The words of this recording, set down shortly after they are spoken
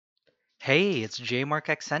Hey, it's J Mark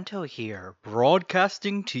Accento here,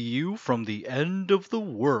 broadcasting to you from the end of the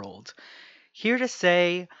world. Here to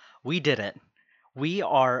say we did it. We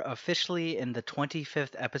are officially in the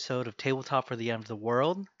 25th episode of Tabletop for the End of the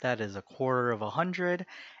World. That is a quarter of 100,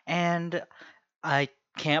 and I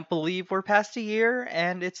can't believe we're past a year,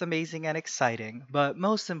 and it's amazing and exciting. But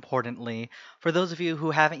most importantly, for those of you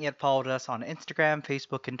who haven't yet followed us on Instagram,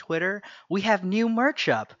 Facebook, and Twitter, we have new merch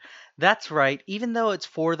up. That's right, even though it's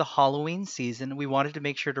for the Halloween season, we wanted to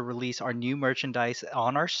make sure to release our new merchandise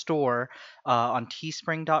on our store on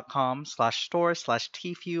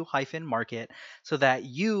teespring.com/store/tfu-market so that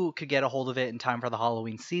you could get a hold of it in time for the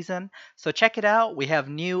Halloween season. So check it out. We have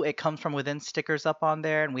new It Comes From Within stickers up on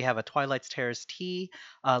there, and we have a Twilight's Terrace tee,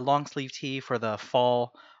 long sleeve tee for the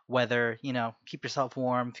fall weather. Keep yourself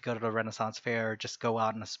warm if you go to the Renaissance Fair, or just go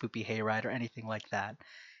out on a spoopy hayride or anything like that.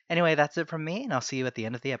 Anyway, that's it from me, and I'll see you at the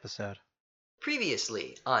end of the episode.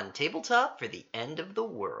 Previously on Tabletop for the End of the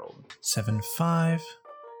World.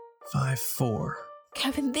 7554.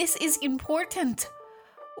 Kevin, this is important.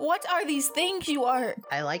 What are these things you are...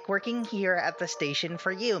 I like working here at the station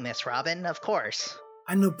for you, Miss Robin, of course.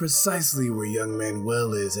 I know precisely where young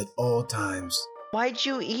Manuel is at all times. Why'd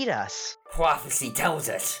you eat us? Prophecy tells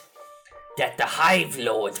us that the Hive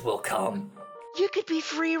Lords will come. You could be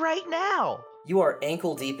free right now. You are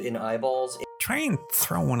ankle deep in eyeballs. Try and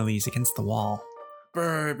throw one of these against the wall.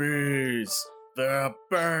 Babies! They're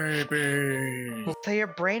babies! So you're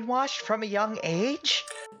brainwashed from a young age?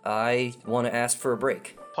 I want to ask for a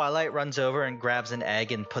break. Twilight runs over and grabs an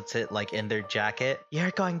egg and puts it in their jacket.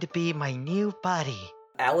 You're going to be my new buddy.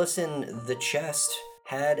 Allison, the chest,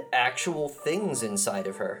 had actual things inside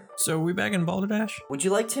of her. So are we back in Balderdash? Would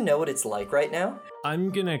you like to know what it's like right now?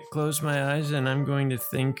 I'm gonna close my eyes and I'm going to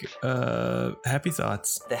think, happy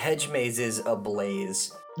thoughts. The hedge maze is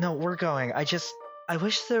ablaze. No, we're going. I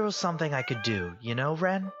wish there was something I could do,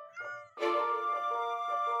 Ren?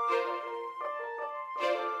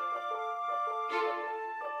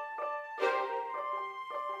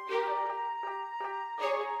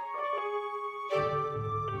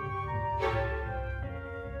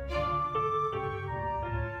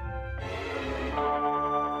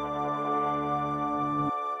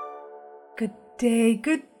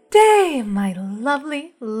 Good day, my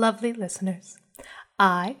lovely, lovely listeners.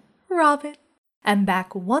 I, Robin, am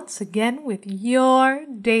back once again with your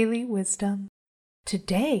daily wisdom.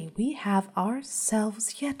 Today we have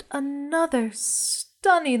ourselves yet another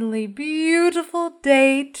stunningly beautiful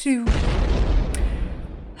day to...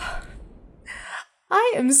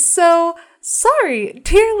 I am so sorry,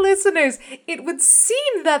 dear listeners. It would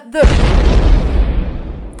seem that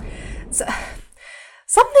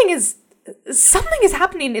Something is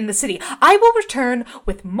happening in the city. I will return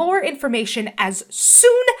with more information as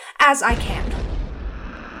soon as I can.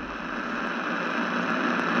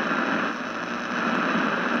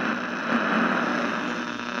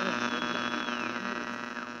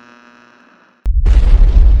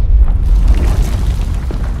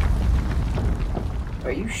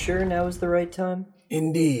 Are you sure now is the right time?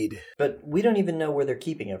 Indeed. But we don't even know where they're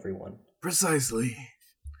keeping everyone. Precisely.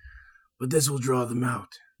 But this will draw them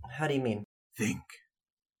out. How do you mean? Think.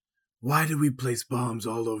 Why did we place bombs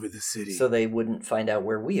all over the city? So they wouldn't find out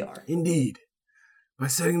where we are. Indeed. By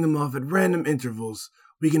setting them off at random intervals,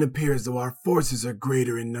 we can appear as though our forces are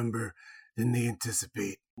greater in number than they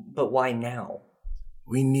anticipate. But why now?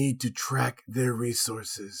 We need to track their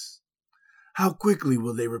resources. How quickly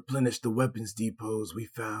will they replenish the weapons depots we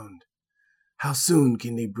found? How soon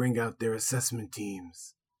can they bring out their assessment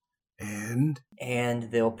teams? And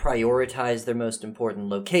they'll prioritize their most important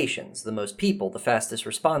locations, the most people, the fastest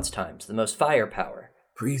response times, the most firepower.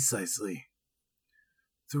 Precisely.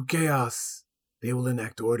 Through chaos, they will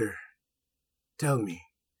enact order. Tell me,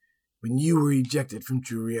 when you were ejected from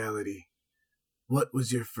True Reality, what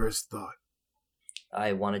was your first thought?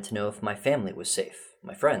 I wanted to know if my family was safe,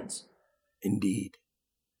 my friends. Indeed.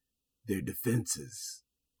 Their defenses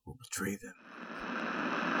will betray them.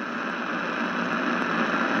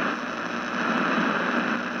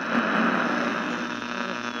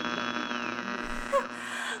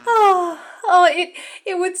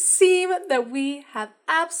 It would seem that we have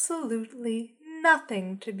absolutely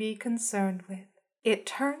nothing to be concerned with. It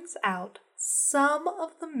turns out some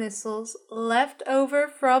of the missiles left over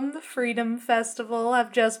from the Freedom Festival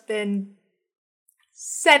have just been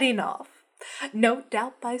setting off, no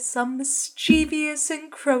doubt by some mischievous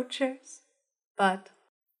encroachers. But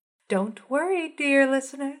don't worry, dear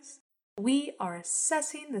listeners. We are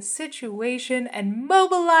assessing the situation and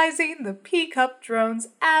mobilizing the Peacup drones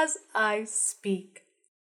as I speak.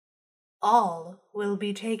 All will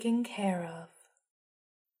be taken care of.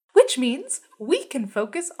 Which which means we can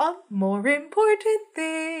focus on more important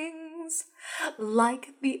things,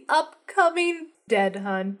 like the upcoming Dead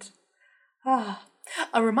Hunt.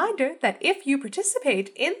 A reminder that if you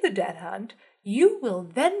participate in the Dead Hunt, you will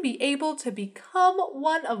then be able to become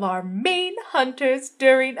one of our main hunters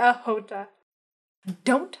during a Hota.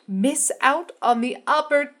 Don't miss out on the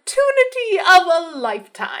opportunity of a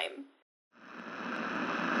lifetime.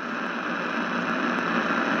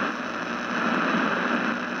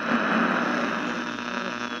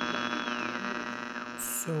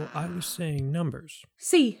 So I was saying numbers.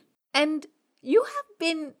 See, and you have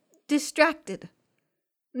been distracted.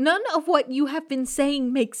 None of what you have been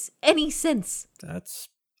saying makes any sense. That's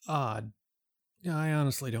odd. I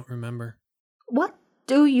honestly don't remember. What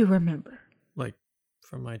do you remember? Like,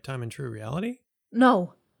 from my time in True Reality?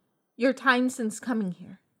 No, your time since coming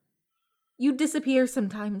here. You disappear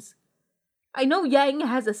sometimes. I know Yang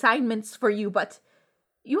has assignments for you, but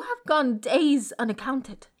you have gone days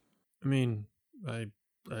unaccounted. I mean, I've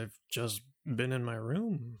just been in my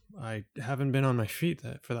room. I haven't been on my feet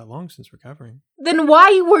for that long since recovering. Then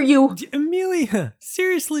why were you... Amelia,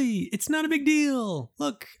 seriously, it's not a big deal.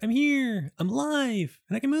 Look, I'm here. I'm alive,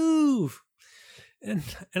 and I can move. And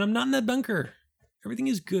I'm not in that bunker. Everything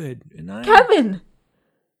is good, and Kevin!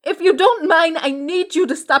 If you don't mind, I need you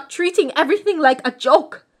to stop treating everything like a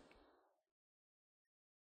joke.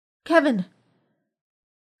 Kevin.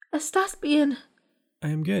 ¿Estás bien? I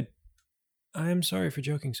am good. I am sorry for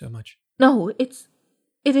joking so much. No, it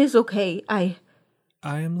is okay. I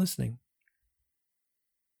am listening.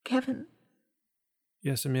 Kevin.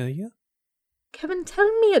 Yes, Amelia? Kevin,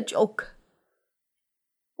 tell me a joke.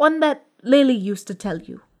 One that Lily used to tell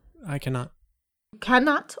you. I cannot.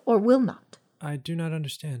 Cannot or will not? I do not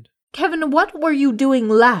understand. Kevin, what were you doing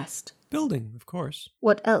last? Building, of course.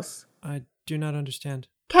 What else? I do not understand.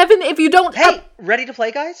 Kevin, if you don't... Hey, ready to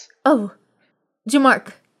play, guys? Oh,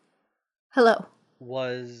 Jamark. Hello.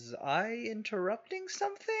 Was I interrupting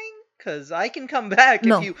something? Because I can come back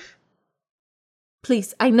No. if you...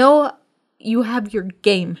 Please, I know you have your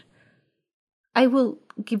game. I will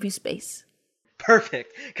give you space.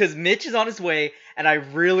 Perfect, because Mitch is on his way, and I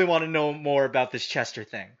really want to know more about this Chester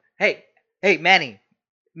thing. Hey, Manny,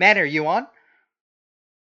 are you on?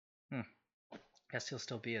 Guess he'll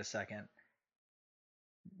still be a second.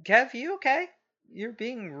 Kev, you okay? You're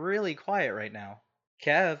being really quiet right now.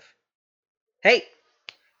 Kev. Hey,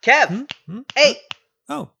 Kev! Hey!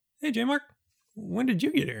 Oh, hey, J-Mark. When did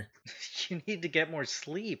you get here? You need to get more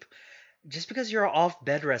sleep. Just because you're off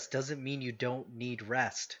bed rest doesn't mean you don't need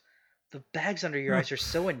rest. The bags under your eyes are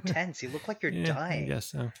so intense, you look like you're dying. I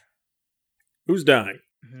guess so. Who's dying?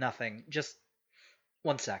 Nothing. Just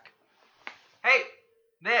 1 sec. Hey,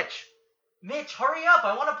 Mitch! Mitch, hurry up!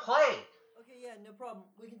 I want to play! Okay, yeah, no problem.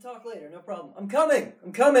 We can talk later, no problem. I'm coming!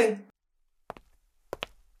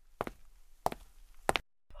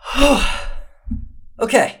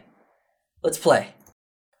 Okay, let's play.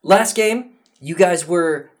 Last game, you guys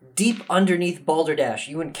were deep underneath Balderdash.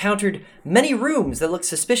 You encountered many rooms that look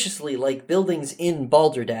suspiciously like buildings in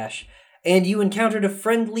Balderdash, and you encountered a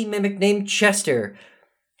friendly mimic named Chester,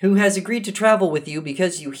 who has agreed to travel with you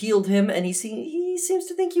because you healed him, and he seems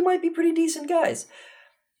to think you might be pretty decent guys.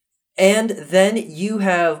 And then you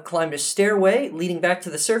have climbed a stairway leading back to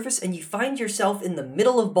the surface, and you find yourself in the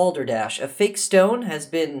middle of Balderdash. A fake stone has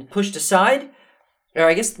been pushed aside. Or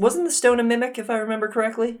I guess, wasn't the stone a mimic, if I remember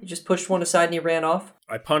correctly? You just pushed one aside and you ran off?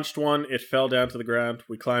 I punched one, it fell down to the ground,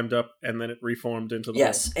 we climbed up, and then it reformed into the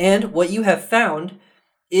Yes, wall. and what you have found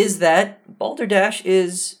is that Balderdash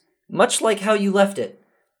is much like how you left it,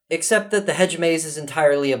 except that the hedge maze is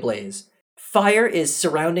entirely ablaze. Fire is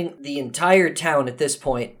surrounding the entire town at this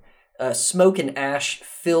point. Smoke and ash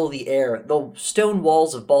fill the air. The stone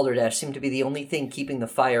walls of Balderdash seem to be the only thing keeping the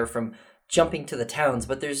fire from jumping to the towns,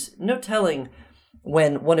 but there's no telling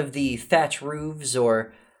when one of the thatch roofs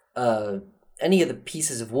or any of the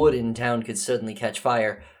pieces of wood in town could suddenly catch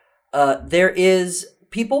fire. There is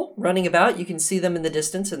people running about. You can see them in the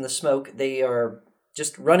distance in the smoke. They are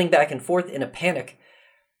just running back and forth in a panic.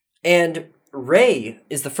 And Ray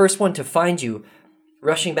is the first one to find you,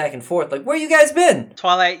 rushing back and forth, like, where you guys been?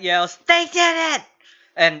 Twilight yells, "They did it!"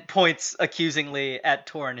 and points accusingly at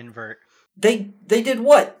Tor and Invert. They did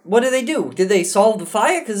what? What did they do? Did they solve the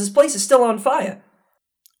fire? Because this place is still on fire.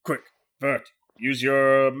 Quick, Bert, use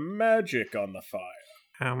your magic on the fire.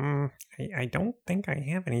 I don't think I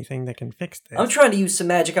have anything that can fix this. I'm trying to use some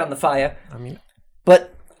magic on the fire. I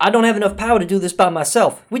But I don't have enough power to do this by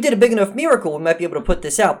myself. If we did a big enough miracle, we might be able to put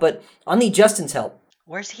this out, but I'll need Justin's help.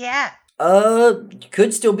 Where's he at?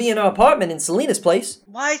 Could still be in our apartment in Selena's place.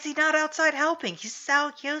 Why is he not outside helping? He's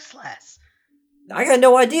so useless. I got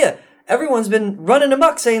no idea. Everyone's been running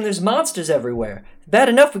amok saying there's monsters everywhere. Bad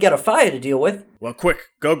enough we got a fire to deal with. Well, quick,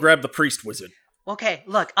 go grab the priest wizard. Okay,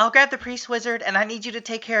 look, I'll grab the priest wizard, and I need you to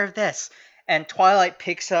take care of this. And Twilight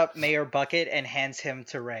picks up Mayor Bucket and hands him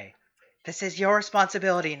to Ray. This is your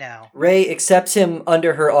responsibility now. Ray accepts him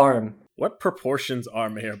under her arm. What proportions are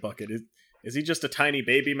Mayor Bucket? Is he just a tiny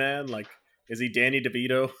baby man? Like, is he Danny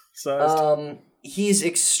DeVito sized? He's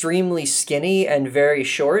extremely skinny and very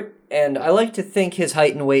short, and I like to think his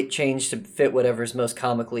height and weight change to fit whatever's most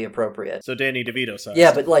comically appropriate. So Danny DeVito sized.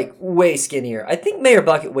 Yeah, but like way skinnier. I think Mayor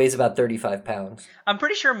Bucket weighs about 35 pounds. I'm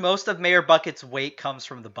pretty sure most of Mayor Bucket's weight comes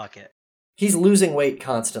from the bucket. He's losing weight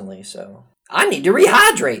constantly, so I need to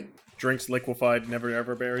rehydrate. Drinks liquefied never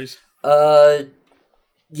ever berries.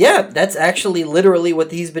 Yeah, that's actually literally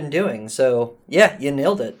what he's been doing. So, yeah, you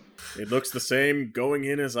nailed it. It looks the same going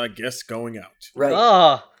in as I guess going out. Right.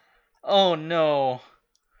 Oh no.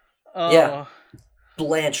 Yeah.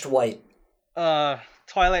 Blanched white.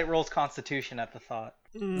 Twilight rolls Constitution at the thought.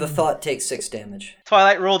 The thought takes 6 damage.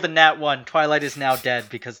 Twilight rolled a nat 1. Twilight is now dead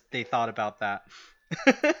because they thought about that.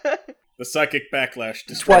 The psychic backlash.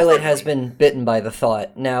 Twilight has been bitten by the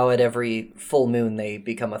thought. Now at every full moon they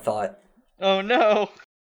become a thought. Oh no.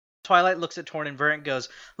 Twilight looks at Torn and Vert and goes,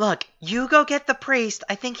 "Look, you go get the priest.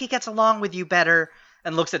 I think he gets along with you better."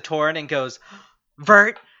 And looks at Torn and goes,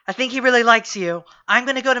 "Vert, I think he really likes you. I'm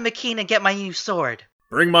going to go to McKean and get my new sword."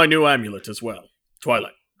 Bring my new amulet as well.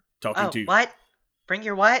 Twilight, talking to you. What? Bring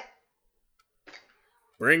your what?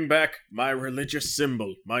 Bring back my religious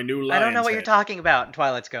symbol, my new lion's I don't know what head. you're talking about. And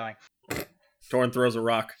Twilight's going. Torn throws a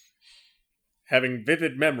rock, having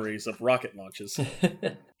vivid memories of rocket launches.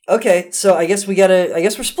 Okay, so I guess we're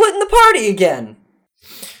splitting the party again.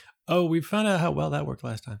 Oh, we found out how well that worked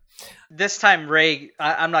last time. This time, Ray,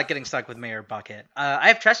 I'm not getting stuck with Mayor Bucket. I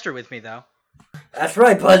have Chester with me, though. That's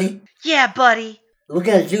right, buddy. Yeah, buddy. We're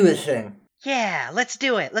gonna do this thing. Yeah, let's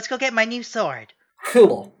do it. Let's go get my new sword.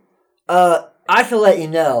 Cool. I should let you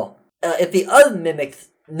know, if the other mimics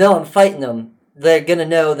know I'm fighting them, they're gonna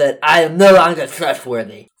know that I am no longer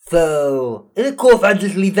trustworthy. So, is it cool if I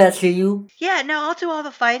just leave that to you? Yeah, no, I'll do all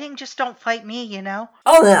the fighting. Just don't fight me, you know?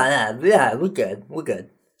 Oh, no, yeah, we're good.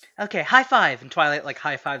 Okay, high five. And Twilight,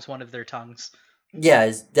 high fives one of their tongues. Yeah,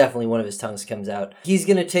 it's definitely one of his tongues comes out. He's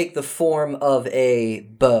gonna take the form of a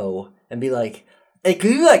bow and be like, "Hey,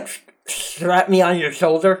 can you, strap me on your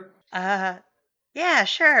shoulder?" Yeah,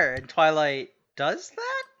 sure. And Twilight does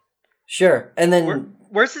that? Sure, and then...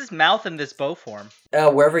 Where's his mouth in this bow form?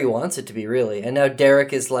 Wherever he wants it to be, really. And now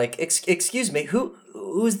Derek is like, excuse me,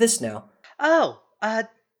 who's this now? Oh,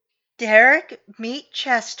 Derek, meet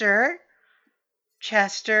Chester.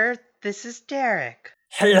 Chester, this is Derek.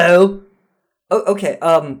 Hello? Oh, okay,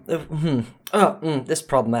 this is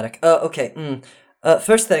problematic. Okay,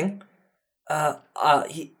 first thing,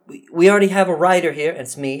 we already have a rider here.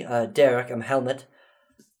 It's me, Derek, I'm Helmet.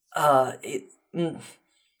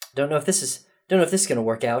 Don't know if this is gonna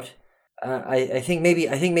work out. I think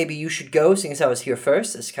maybe you should go, seeing as I was here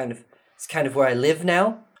first. It's kind of where I live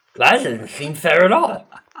now. That doesn't seem fair at all.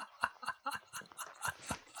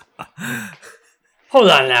 Hold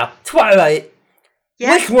on now, Twilight.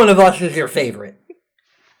 Yes? Which one of us is your favorite?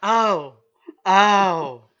 Oh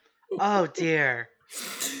dear.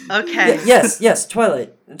 Okay. Yes,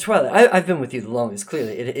 Twilight. I've been with you the longest.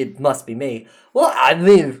 Clearly, it must be me. Well, I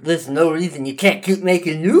mean, there's no reason you can't keep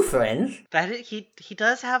making new friends. He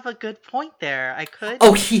does have a good point there. I could.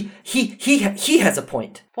 Oh, he has a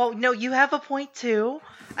point. Well, no, you have a point too.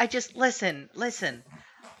 I just listen.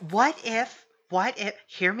 What if?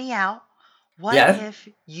 Hear me out. What if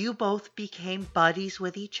you both became buddies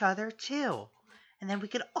with each other too, and then we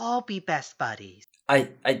could all be best buddies? I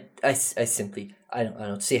simply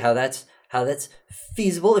don't see how that's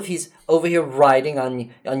feasible. If he's over here riding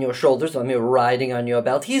on your shoulders, I'm here riding on your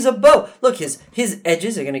belt. He's a bow. Look, his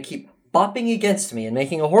edges are gonna keep bopping against me and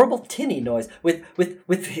making a horrible tinny noise. With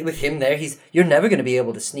him there, you're never gonna be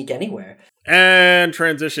able to sneak anywhere. And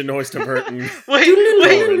transition noise to Burton. Wait!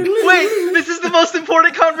 This is the most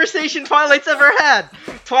important conversation Twilight's ever had.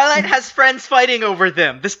 Twilight has friends fighting over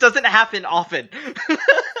them. This doesn't happen often.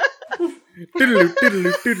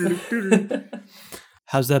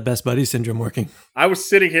 How's that best buddy syndrome working? I was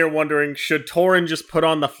sitting here wondering, should Torin just put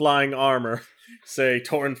on the flying armor? Say,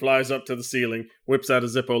 Torin flies up to the ceiling, whips out a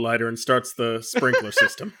Zippo lighter, and starts the sprinkler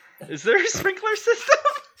system. Is there a sprinkler system?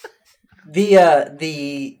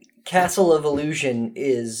 The Castle of Illusion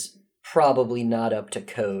is probably not up to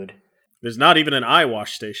code. There's not even an eye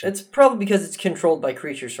wash station. It's probably because it's controlled by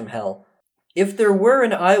creatures from hell. If there were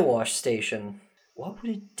an eye wash station, what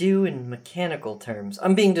would it do in mechanical terms?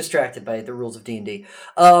 I'm being distracted by the rules of D&D.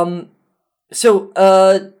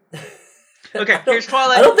 Okay, I don't- here's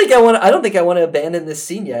Twilight. I don't think I want to abandon this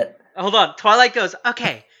scene yet. Hold on. Twilight goes,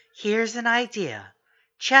 okay, here's an idea.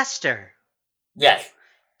 Chester, Yes,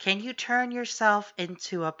 can you turn yourself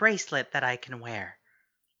into a bracelet that I can wear?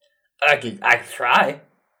 I could try.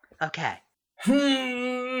 Okay.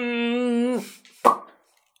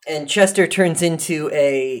 And Chester turns into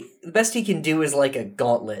the best he can do is like a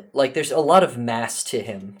gauntlet. Like there's a lot of mass to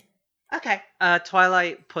him. Okay.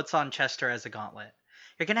 Twilight puts on Chester as a gauntlet.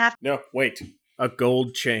 You're gonna have. No, wait. A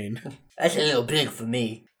gold chain. That's a little big for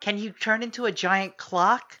me. Can you turn into a giant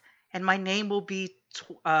clock? And my name will be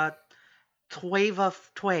Twava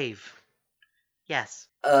Twave. Yes.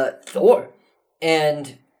 Thor.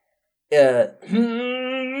 And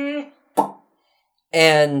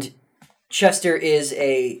Chester is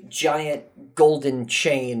a giant golden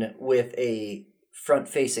chain with a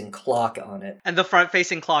front-facing clock on it. And the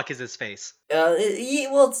front-facing clock is his face.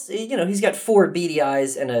 He's got 4 beady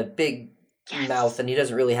eyes and a big Yes. mouth, and he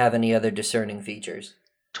doesn't really have any other discerning features.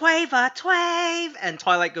 Twava Twave! And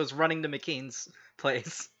Twilight goes running to McKean's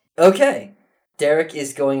place. Okay. Derek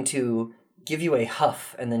is going to give you a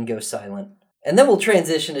huff and then go silent. And then we'll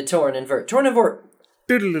transition to Torn and Vert. Torn and Vert.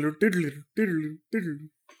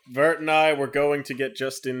 Vert and I were going to get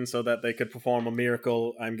Justin so that they could perform a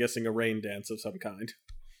miracle, I'm guessing a rain dance of some kind.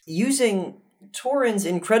 Using Torin's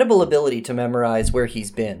incredible ability to memorize where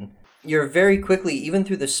he's been, you're very quickly, even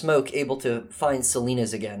through the smoke, able to find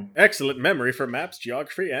Selena's again. Excellent memory for maps,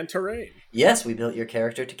 geography, and terrain. Yes, we built your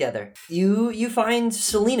character together. You find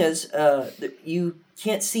Selena's, you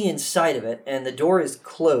can't see inside of it, and the door is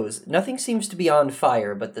closed. Nothing seems to be on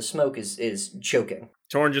fire, but the smoke is choking.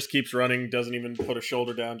 Torn just keeps running, doesn't even put a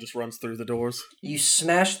shoulder down, just runs through the doors. You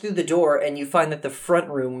smash through the door, and you find that the front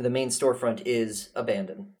room, the main storefront, is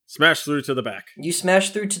abandoned. Smash through to the back. You smash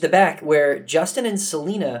through to the back, where Justin and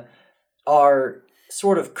Selena are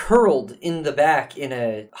sort of curled in the back in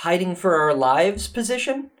a hiding for our lives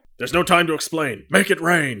position. There's no time to explain. Make it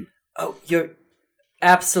rain! Oh, you're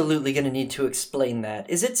absolutely going to need to explain that.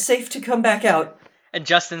 Is it safe to come back out? And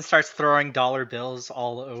Justin starts throwing dollar bills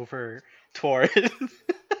all over Torn.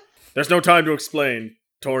 There's no time to explain.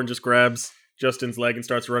 Torn just grabs Justin's leg and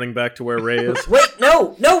starts running back to where Ray is. Wait,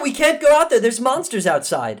 no, we can't go out there. There's monsters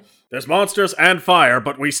outside. There's monsters and fire,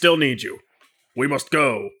 but we still need you. We must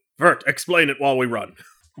go. Vert, explain it while we run.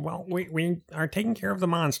 Well, we are taking care of the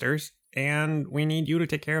monsters, and we need you to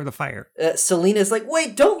take care of the fire. Selena's like,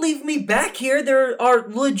 wait, don't leave me back here. There are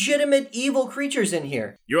legitimate evil creatures in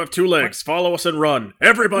here. You have 2 legs. Follow us and run.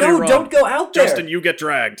 Everybody No, run. don't go out there. Justin, you get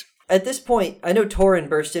dragged. At this point, I know Torin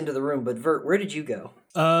burst into the room, but Vert, where did you go?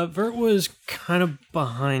 Vert was kind of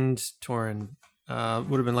behind Torin.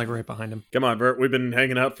 Would have been like right behind him. Come on, Vert. We've been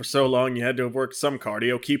hanging out for so long, you had to have worked some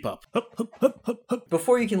cardio. Keep up.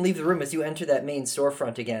 Before you can leave the room as you enter that main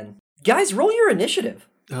storefront again. Guys, roll your initiative.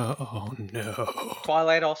 Oh no.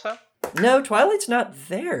 Twilight also? No, Twilight's not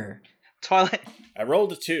there. Twilight I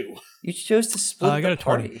rolled a 2. You chose to split I got the a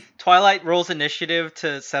 20. party. Twilight rolls initiative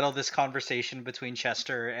to settle this conversation between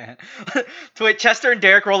Chester and Wait, Chester and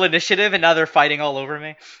Derek roll initiative and now they're fighting all over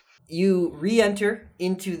me. You re-enter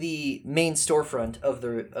into the main storefront of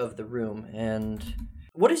the room, and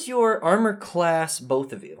what is your armor class,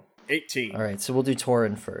 both of you? 18. All right, so we'll do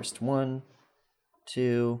Torin first. 1,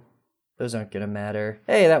 2. Those aren't gonna matter.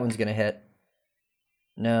 Hey, that one's gonna hit.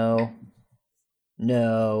 No.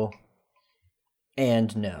 No.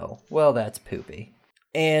 And no. Well, that's poopy.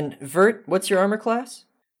 And Vert, what's your armor class?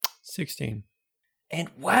 16. And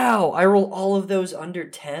wow, I roll all of those under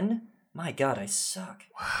 10? My god, I suck.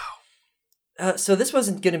 Wow. So this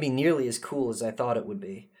wasn't going to be nearly as cool as I thought it would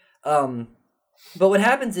be. But what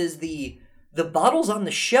happens is the bottles on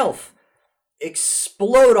the shelf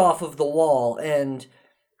explode off of the wall and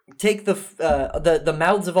take the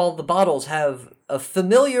mouths of all the bottles have a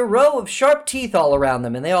familiar row of sharp teeth all around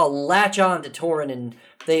them, and they all latch on to Torin, and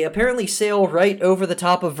they apparently sail right over the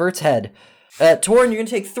top of Vert's head. Torin, you're going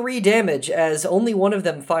to take 3 damage as only one of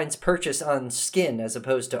them finds purchase on skin as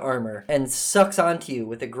opposed to armor, and sucks onto you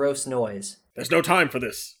with a gross noise. There's no time for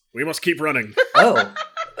this. We must keep running. Oh,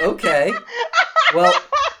 okay. Well,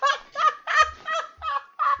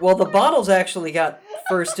 the bottles actually got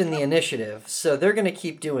first in the initiative, so they're going to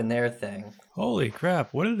keep doing their thing. Holy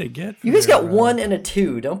crap, what did they get? You guys got 1 and a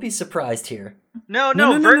 2. Don't be surprised here. No,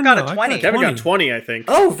 No, Vert got no, a I got 20. a Kevin 20. got 20, I think.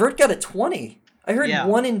 Oh, Vert got a 20. I heard Yeah.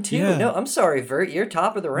 1 and 2. Yeah. No, I'm sorry, Vert. You're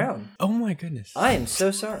top of the round. Oh my goodness. I am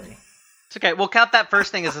so sorry. It's okay, we'll count that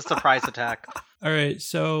first thing as a surprise attack. All right,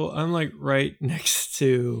 so I'm like right next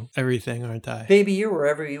to everything, aren't I? Baby, you're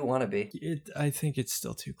wherever you want to be. I think it's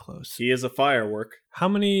still too close. He is a firework. How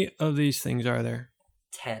many of these things are there?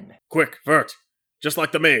 10. Quick, Vert. Just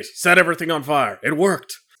like the maze. Set everything on fire. It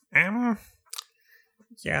worked.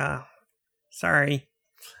 Yeah. Sorry.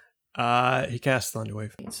 He casts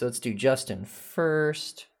Thunderwave. So let's do Justin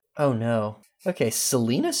first. Oh no. Okay,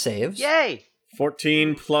 Selena saves. Yay!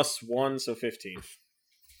 14 plus 1, so 15.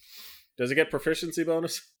 Does it get proficiency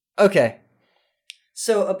bonus? Okay.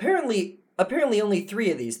 So apparently only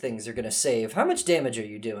 3 of these things are gonna save. How much damage are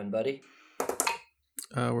you doing, buddy?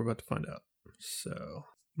 We're about to find out. So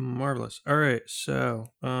marvelous. All right.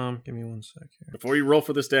 So give me 1 sec here. Before you roll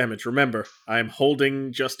for this damage, remember, I am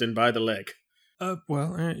holding Justin by the leg.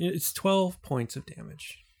 It's 12 points of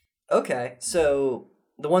damage. Okay, so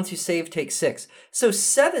the ones who save take 6. So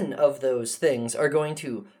 7 of those things are going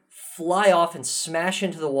to fly off and smash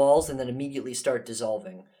into the walls and then immediately start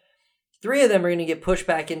dissolving. 3 of them are going to get pushed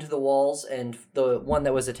back into the walls, and the one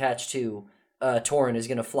that was attached to Torin is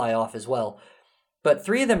going to fly off as well. But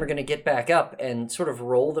 3 of them are going to get back up and sort of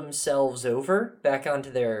roll themselves over back onto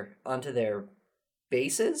their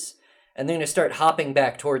bases, and they're going to start hopping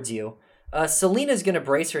back towards you. Selena's going to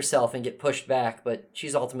brace herself and get pushed back, but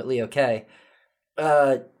she's ultimately okay.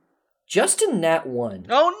 Justin nat 1.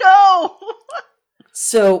 Oh no!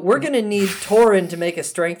 So we're going to need Torin to make a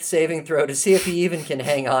strength saving throw to see if he even can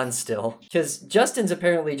hang on still. Because Justin's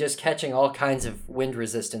apparently just catching all kinds of wind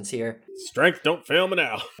resistance here. Strength, don't fail me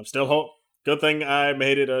now. I'm still Good thing I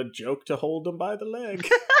made it a joke to hold him by the leg.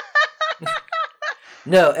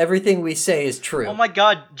 No, everything we say is true. Oh my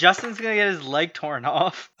god, Justin's gonna get his leg torn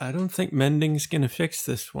off. I don't think mending's gonna fix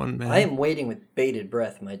this one, man. I am waiting with bated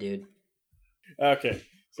breath, my dude. Okay,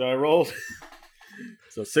 so I rolled.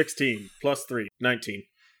 So 16 plus 3, 19.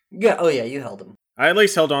 Yeah, oh yeah, you held him. I at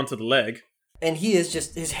least held on to the leg. And he is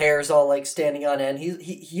just, his hair's all like standing on end.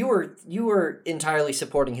 You were entirely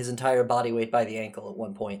supporting his entire body weight by the ankle at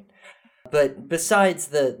one point. But besides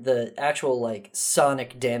the actual like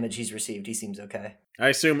sonic damage he's received, he seems okay. I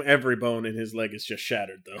assume every bone in his leg is just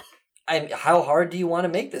shattered, though. How hard do you want to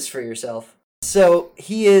make this for yourself? So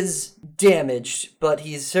he is damaged, but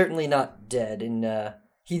he's certainly not dead. And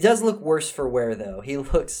he does look worse for wear, though. He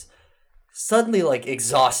looks suddenly like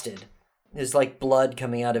exhausted. There's like blood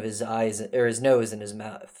coming out of his eyes, or his nose and his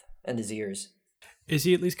mouth and his ears. Is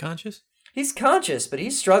he at least conscious? He's conscious, but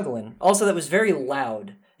he's struggling. Also, that was very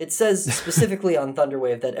loud. It says specifically on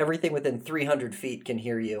Thunderwave that everything within 300 feet can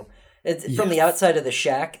hear you. From the outside of the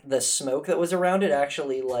shack, the smoke that was around it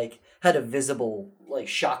actually like had a visible like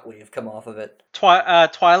shockwave come off of it.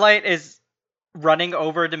 Twilight is running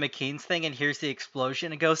over to McKean's thing and hears the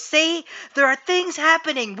explosion and goes, "See, there are things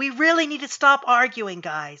happening. We really need to stop arguing,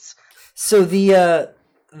 guys." So the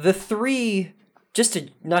 3, just to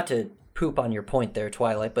not to poop on your point there,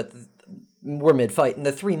 Twilight, but we're mid fight, and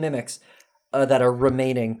the 3 mimics that are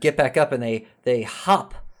remaining get back up and they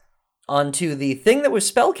hop onto the thing that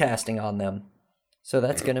was spellcasting on them. So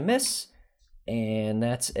that's gonna miss, and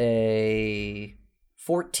that's a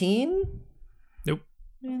 14. Nope.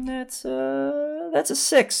 And that's a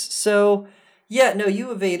 6. So yeah, no,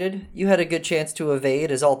 you evaded. You had a good chance to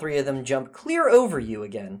evade as all 3 of them jump clear over you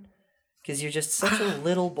again. Because you're just such a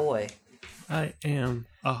little boy. I am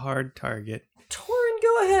a hard target. Torin,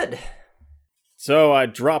 go ahead. So I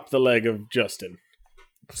dropped the leg of Justin.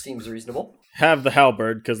 Seems reasonable. Have the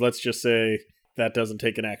halberd, because let's just say that doesn't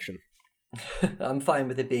take an action. I'm fine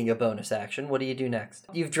with it being a bonus action. What do you do next?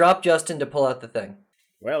 You've dropped Justin to pull out the thing.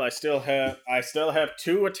 Well, I still have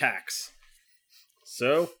 2 attacks.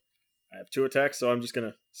 So I have 2 attacks, so I'm just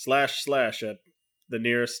gonna slash at the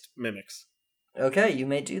nearest mimics. Okay, you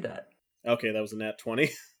may do that. Okay, that was a nat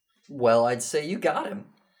 20. Well, I'd say you got him.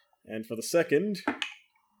 And for the second,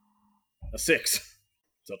 a 6.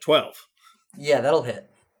 So 12. Yeah, that'll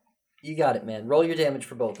hit. You got it, man. Roll your damage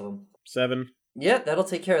for both of them. 7. Yeah, that'll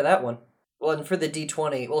take care of that one. Well, and for the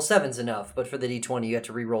d20, well, 7's enough, but for the d20, you have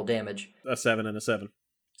to re-roll damage. A 7 and a 7.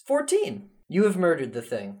 14. You have murdered the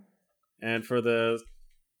thing. And for the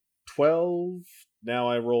 12, now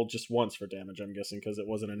I rolled just once for damage, I'm guessing, because it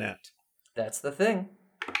wasn't a nat. That's the thing.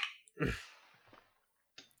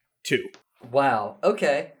 2. Wow,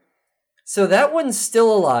 okay. So that one's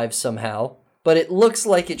still alive somehow, but it looks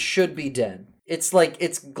like it should be dead. It's like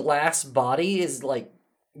its glass body is like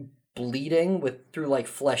bleeding through like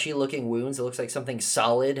fleshy looking wounds. It looks like something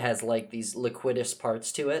solid has like these liquidous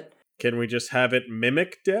parts to it. Can we just have it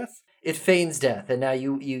mimic death? It feigns death, and now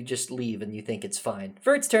you just leave and you think it's fine.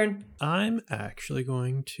 Vert's turn. I'm actually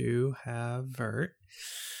going to have Vert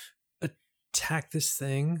attack this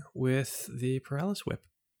thing with the Paralysis Whip.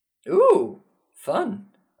 Ooh, fun.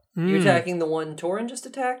 You attacking the one Torin just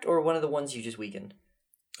attacked, or one of the ones you just weakened?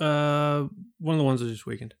 One of the ones I just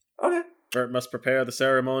weakened. Okay. Bert must prepare the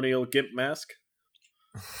ceremonial gimp mask.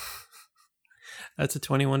 That's a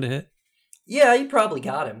 21 to hit. Yeah, you probably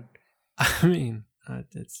got him. I mean,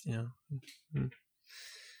 it's,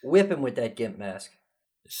 Whip him with that gimp mask.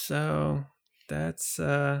 So that's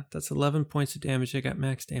 11 points of damage. I got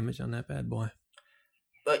max damage on that bad boy.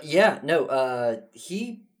 But yeah, no,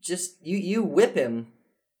 he just, you whip him,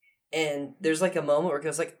 and there's like a moment where it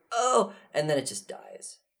goes like, oh, and then it just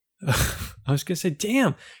dies. I was gonna say,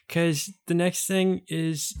 damn, because the next thing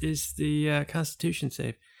is the Constitution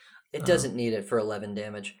save. It doesn't need it for 11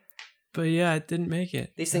 damage. But yeah, it didn't make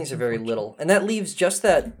it. These things are very little, and that leaves just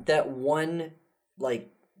that one like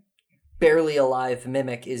barely alive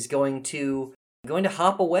mimic is going to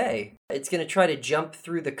hop away. It's going to try to jump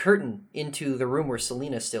through the curtain into the room where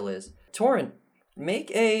Selena still is. Torrent, make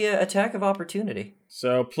a attack of opportunity.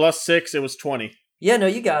 So +6, it was 20. Yeah, no,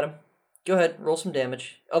 you got him. Go ahead, roll some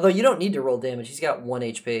damage. Although you don't need to roll damage. He's got 1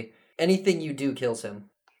 HP. Anything you do kills him.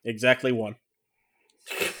 Exactly 1.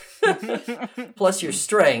 Plus your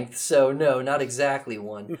strength, so no, not exactly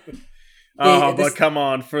 1. But come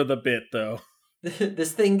on, for the bit, though.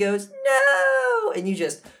 This thing goes, no! And you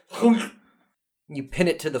just... You pin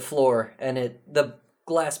it to the floor, and the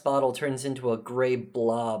glass bottle turns into a gray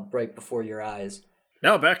blob right before your eyes.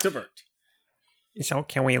 Now back to Bert. So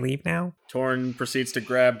can we leave now? Torn proceeds to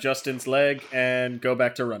grab Justin's leg and go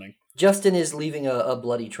back to running. Justin is leaving a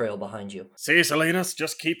bloody trail behind you. See, Salinas,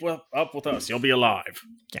 just keep up with us. You'll be alive.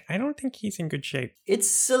 Yeah, I don't think he's in good shape. It's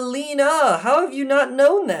Selena! How have you not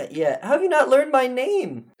known that yet? How have you not learned my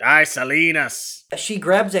name? Die, Salinas! She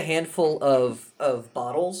grabs a handful of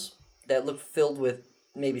bottles that look filled with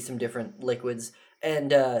maybe some different liquids,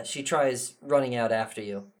 and she tries running out after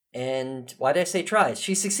you. And why did I say tries?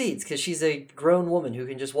 She succeeds, because she's a grown woman who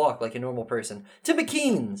can just walk like a normal person. To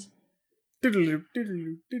McKean's!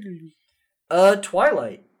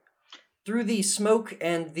 Twilight. Through the smoke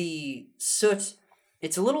and the soot,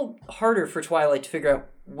 it's a little harder for Twilight to figure out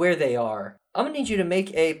where they are. I'm gonna need you to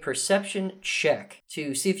make a perception check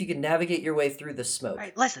to see if you can navigate your way through the smoke. All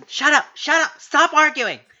right, listen, shut up, stop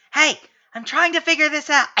arguing. Hey, I'm trying to figure this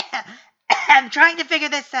out. I'm trying to figure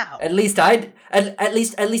this out. At least I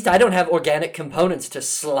don't have organic components to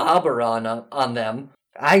slobber on them.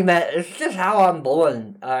 It's just how I'm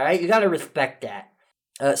born. All right, you gotta respect that.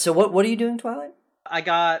 So what are you doing, Twilight? I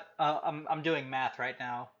got. I'm doing math right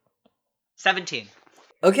now. 17.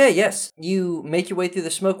 Okay, yes. You make your way through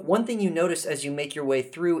the smoke. One thing you notice as you make your way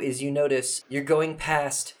through is you notice you're going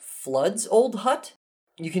past Flood's old hut.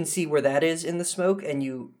 You can see where that is in the smoke, and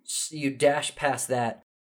you dash past that.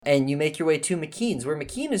 And you make your way to McKean's, where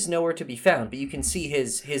McKean is nowhere to be found, but you can see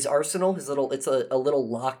his arsenal, it's a little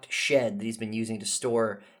locked shed that he's been using to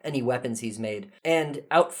store any weapons he's made. And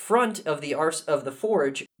out front of the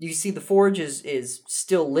forge, you see the forge is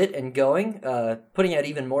still lit and going, putting out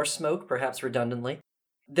even more smoke, perhaps redundantly.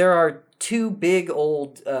 There are 2 big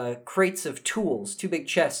old crates of tools, 2 big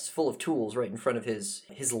chests full of tools right in front of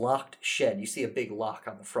his locked shed. You see a big lock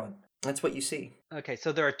on the front. That's what you see. Okay,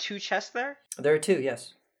 so there are 2 chests there? There are 2,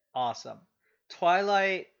 yes. Awesome.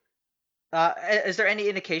 Twilight, is there any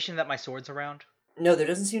indication that my sword's around? No, there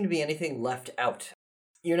doesn't seem to be anything left out.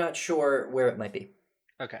 You're not sure where it might be.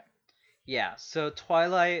 Okay. Yeah, so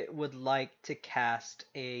Twilight would like to cast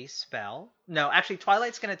a spell. No, actually,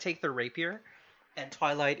 Twilight's going to take the rapier, and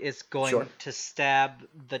Twilight is going to stab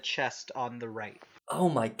the chest on the right. Oh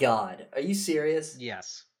my god. Are you serious?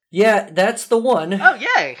 Yes. Yeah, that's the one. Oh,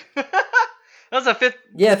 yay! That was a 5th.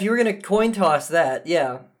 Yeah, if you were going to coin toss that,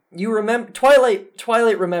 yeah. You remember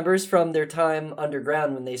Twilight remembers from their time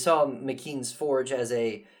underground when they saw McKean's forge as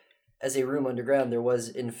a room underground. There was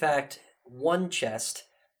in fact 1 chest,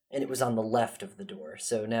 and it was on the left of the door.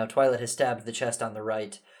 So now Twilight has stabbed the chest on the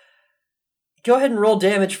right. Go ahead and roll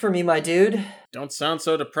damage for me, my dude. Don't sound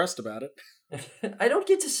so depressed about it. I don't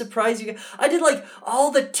get to surprise you. I did like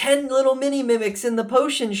all the 10 little mini mimics in the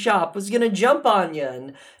potion shop was gonna jump on you,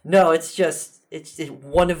 and no, it's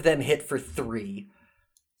one of them hit for 3.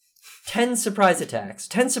 10 surprise attacks.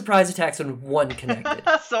 10 surprise attacks and 1 connected.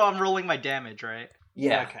 So I'm rolling my damage, right?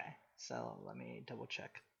 Yeah. Okay. So let me double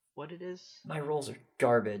check what it is. My rolls are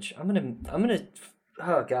garbage. I'm gonna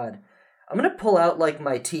oh god. I'm gonna pull out like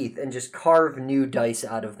my teeth and just carve new dice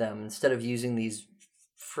out of them instead of using these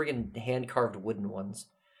friggin' hand-carved wooden ones.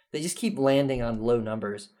 They just keep landing on low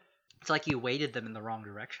numbers. It's like you weighted them in the wrong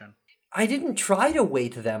direction. I didn't try to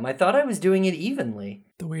weight them. I thought I was doing it evenly.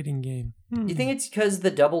 The weighting game. You think it's because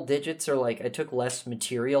the double digits are like, I took less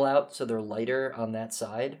material out, so they're lighter on that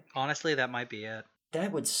side? Honestly, that might be it.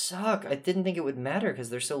 That would suck. I didn't think it would matter because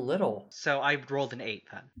they're so little. So I rolled an 8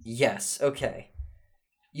 then. Yes, okay.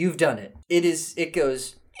 You've done it. It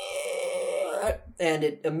goes, and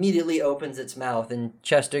it immediately opens its mouth, and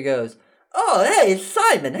Chester goes, Oh, hey, it's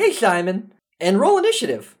Simon. Hey, Simon. And roll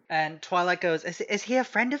initiative. And Twilight goes, is he a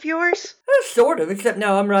friend of yours? Sort of, except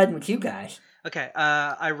now I'm riding with you guys. Okay,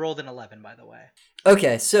 I rolled an 11, by the way.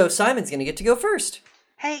 Okay, so Simon's gonna get to go first.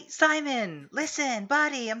 Hey, Simon, listen,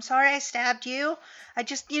 buddy, I'm sorry I stabbed you. I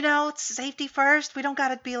just, it's safety first. We don't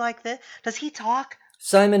gotta be like this. Does he talk?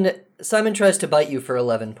 Simon tries to bite you for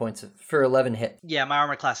 11 hit. Yeah, my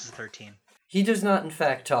armor class is 13. He does not, in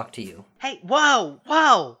fact, talk to you. Hey, whoa,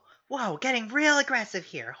 getting real aggressive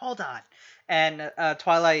here. Hold on. And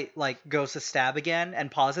Twilight, goes to stab again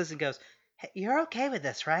and pauses and goes, hey, you're okay with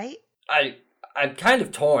this, right? I'm kind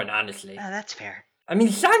of torn, honestly. That's fair. I mean,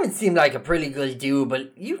 Simon seemed like a pretty good dude,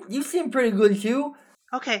 but you seem pretty good too.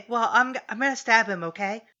 Okay, well, I'm gonna stab him,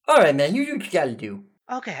 okay? Alright, man, you do what you gotta do.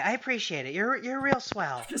 Okay, I appreciate it. You're real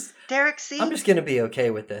swell. Derek, see? I'm just gonna be okay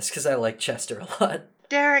with this, because I like Chester a lot.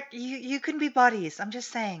 Derek, you can be buddies. I'm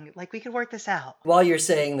just saying, we could work this out. While you're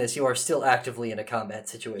saying this, you are still actively in a combat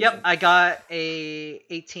situation. Yep, I got a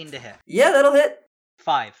 18 to hit. Yeah, that'll hit.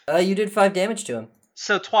 5. You did 5 damage to him.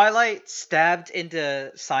 So Twilight stabbed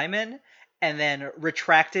into Simon, and then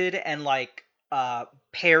retracted and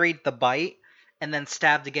parried the bite, and then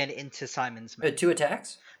stabbed again into Simon's mouth. 2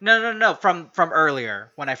 attacks? No. From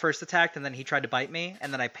earlier when I first attacked, and then he tried to bite me,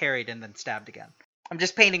 and then I parried and then stabbed again. I'm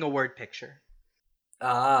just painting a word picture.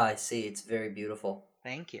 Ah, I see. It's very beautiful.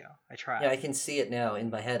 Thank you. I tried. Yeah, I can see it now in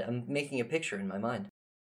my head. I'm making a picture in my mind.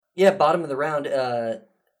 Yeah, bottom of the round.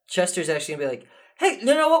 Chester's actually gonna be like, "Hey, you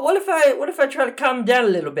know what? What if I try to calm him down a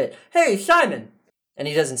little bit? Hey, Simon." And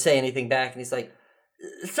he doesn't say anything back, and he's like,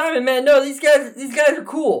 "Simon, man, no, these guys are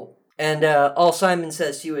cool." And all Simon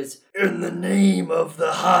says to you is, "In the name of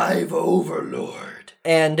the Hive Overlord."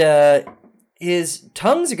 And his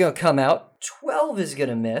tongues are gonna come out. 12 is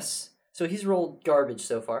gonna miss. So he's rolled garbage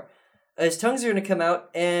so far. His tongues are going to come out,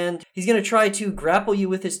 and he's going to try to grapple you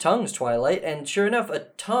with his tongues, Twilight. And sure enough, a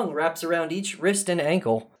tongue wraps around each wrist and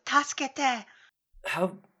ankle. Taskete.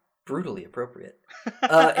 How brutally appropriate.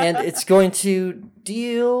 And it's going to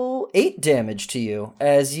deal 8 damage to you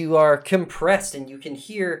as you are compressed, and you can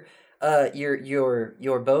hear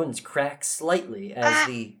your bones crack slightly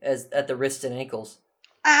as at the wrist and ankles.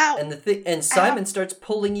 Ow! And Simon starts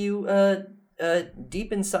pulling you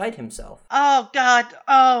deep inside himself. Oh, God.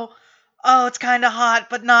 Oh, it's kind of hot,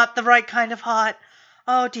 but not the right kind of hot.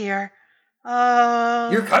 Oh, dear.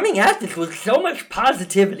 Oh. You're coming at this with so much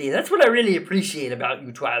positivity. That's what I really appreciate about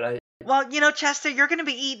you, Twilight. Well, Chester, you're going to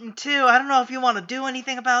be eaten, too. I don't know if you want to do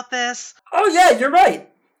anything about this. Oh, yeah, you're right.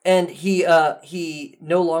 And he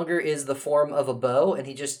no longer is the form of a bow, and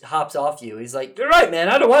he just hops off you. He's like, "You're right, man.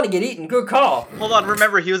 I don't want to get eaten. Good call." Hold on.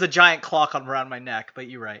 Remember, he was a giant clock around my neck, but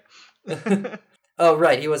you're right. Oh,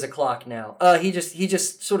 right, he was a clock now. He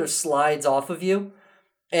just sort of slides off of you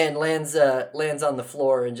and lands on the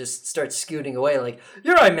floor and just starts scooting away like,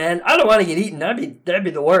 "You're right, man. I don't want to get eaten. That'd be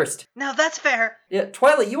the worst." No, that's fair. Yeah,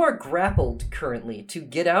 Twilight, you are grappled currently. To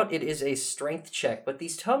get out, it is a strength check, but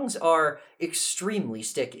these tongues are extremely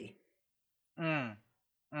sticky.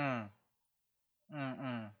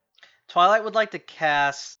 Twilight would like to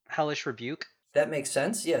cast Hellish Rebuke. That makes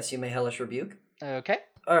sense. Yes, you may Hellish Rebuke. Okay.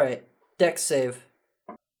 All right. Dex save.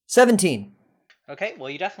 17. Okay, well,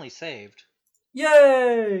 you definitely saved.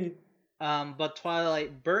 Yay! But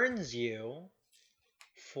Twilight burns you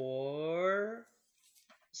for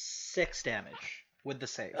 6 damage with the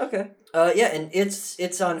save. Okay. Yeah, and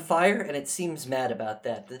it's on fire, and it seems mad about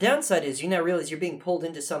that. The downside is you now realize you're being pulled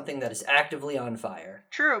into something that is actively on fire.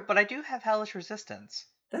 True, but I do have Hellish Resistance.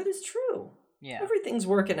 That is true. Yeah. Everything's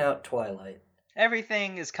working out, Twilight.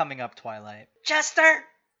 Everything is coming up, Twilight. Chester!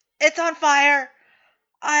 It's on fire!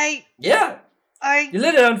 Yeah! You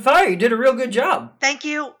lit it on fire. You did a real good job. Thank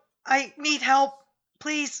you. I need help.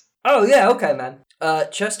 Please. Oh, yeah, okay, man.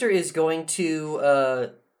 Chester is going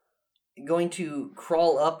to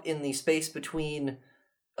crawl up in the space between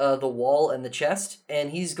the wall and the chest,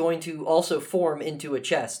 and he's going to also form into a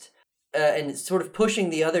chest. And it's sort of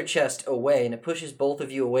pushing the other chest away, and it pushes both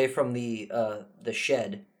of you away from the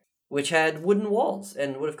shed, which had wooden walls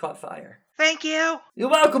and would have caught fire. Thank you. You're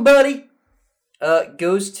welcome, buddy.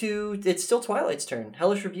 It's still Twilight's turn.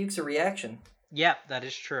 Hellish Rebuke's a reaction. Yeah, that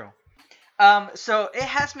is true. So it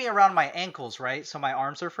has me around my ankles, right? So my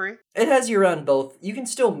arms are free? It has you around both. You can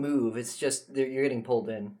still move. It's just you're getting pulled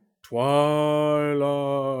in. Twilight,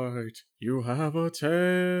 you have a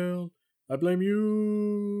tail. I blame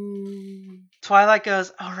you. Twilight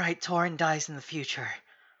goes, "All right, Torin dies in the future.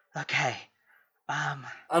 Okay. On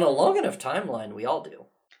a long enough timeline, we all do.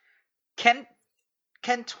 Can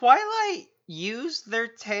Twilight use their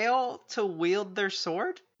tail to wield their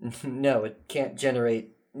sword? No, it can't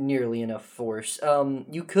generate nearly enough force.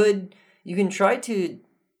 You could You can try to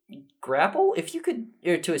grapple if you could,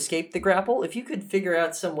 or to escape the grapple. If you could figure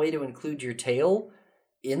out some way to include your tail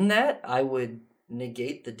in that, I would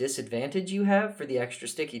negate the disadvantage you have for the extra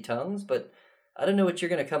sticky tongues, but I don't know what you're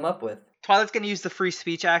going to come up with. Twilight's gonna use the free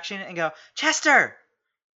speech action and go, Chester!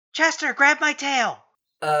 Chester, grab my tail!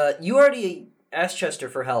 You already asked Chester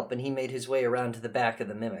for help, and he made his way around to the back of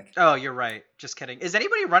the mimic. Oh, you're right. Just kidding. Is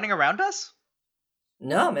anybody running around us?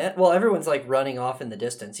 No, man. Well, everyone's, like, running off in the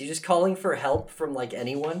distance. You're just calling for help from, like,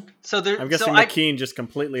 anyone? So there. I'm guessing McKean just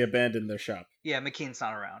completely abandoned their shop. Yeah, McKean's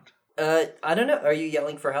not around. I don't know. Are you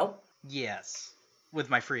yelling for help? Yes. With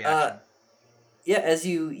my free action. Yeah, as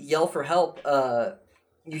you yell for help,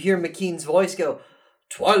 you hear McKean's voice go,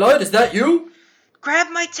 Twilight, is that you? Grab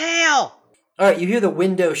my tail! Alright, you hear the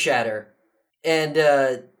window shatter, and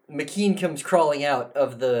McKean comes crawling out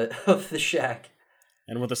of the shack.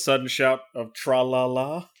 And with a sudden shout of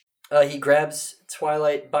tra-la-la, He grabs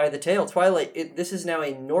Twilight by the tail. Twilight, this is now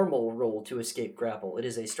a normal roll to escape grapple. It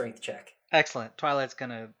is a strength check. Excellent. Twilight's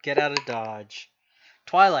gonna get out of dodge.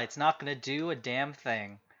 Twilight's not gonna do a damn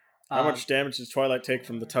thing. how much damage does Twilight take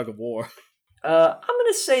from the tug of war? I'm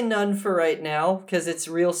gonna say none for right now, because it's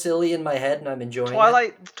real silly in my head and I'm enjoying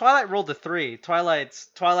it. Twilight rolled a 3. Twilight's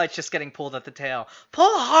just getting pulled at the tail.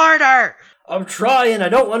 Pull harder! I'm trying, I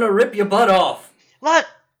don't want to rip your butt off. Look,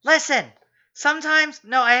 listen. Sometimes,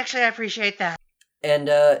 no, I appreciate that. And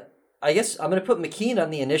I guess I'm gonna put McKean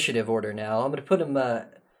on the initiative order now. I'm gonna put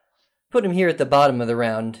him here at the bottom of the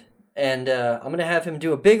round, and I'm gonna have him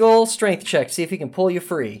do a big ol' strength check, see if he can pull you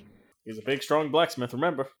free. He's a big, strong blacksmith,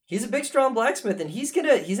 remember. He's a big, strong blacksmith, and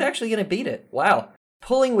he's actually gonna beat it. Wow.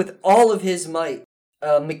 Pulling with all of his might,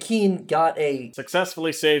 McKean got a...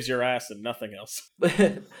 Successfully saves your ass and nothing else.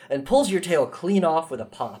 and pulls your tail clean off with a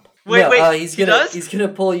pop. Wait, he's he does? He's gonna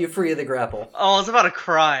pull you free of the grapple. Oh, I was about to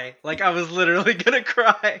cry. Like, I was literally gonna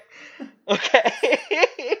cry. Okay.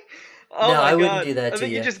 Oh No, my I God. wouldn't do that I to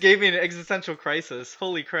think you. you just gave me an existential crisis.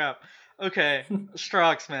 Holy crap. Okay.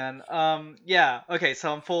 Strox, man. Yeah. Okay,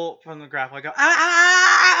 so I'm full from the grapple. I go, ow,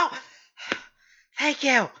 ow, ow, ow! Thank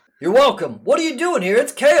you. You're welcome. What are you doing here?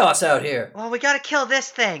 It's chaos out here. Well, we gotta kill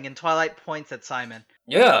this thing. And Twilight points at Simon.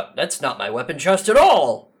 Yeah, that's not my weapon chest at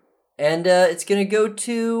all. And it's gonna goes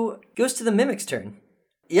to the mimic's turn.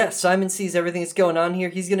 Yeah, Simon sees everything that's going on here.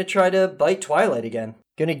 He's gonna try to bite Twilight again.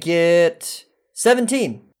 Gonna get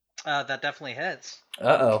 17. That definitely hits.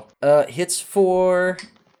 Uh-oh. Hits for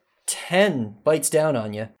 10. Bites down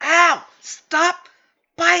on you. Ow! Stop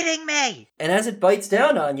biting me! And as it bites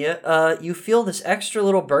down on you, you feel this extra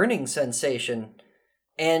little burning sensation.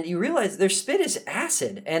 And you realize their spit is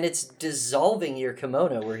acid, and it's dissolving your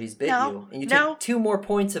kimono where he's bit you. And you take 2 more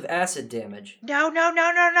points of acid damage. No.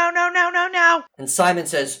 And Simon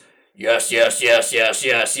says, yes.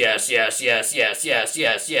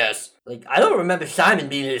 Like, I don't remember Simon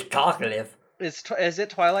being this talkative. Is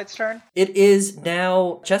it Twilight's turn? It is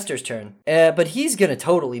now Chester's turn. But he's gonna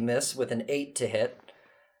totally miss with an 8 to hit.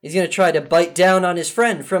 He's gonna try to bite down on his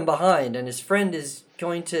friend from behind, and his friend is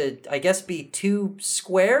going to, I guess, be too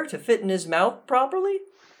square to fit in his mouth properly?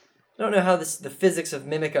 I don't know how the physics of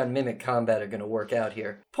mimic on mimic combat are gonna work out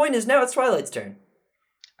here. Point is, now it's Twilight's turn.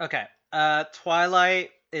 Okay. Twilight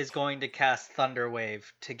is going to cast Thunder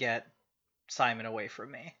Wave to get Simon away from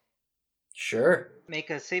me. Sure. Make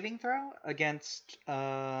a saving throw against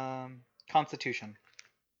Constitution.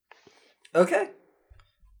 Okay.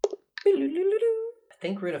 I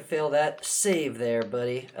think we're gonna fail that save there,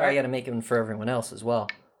 buddy. I gotta make him for everyone else as well.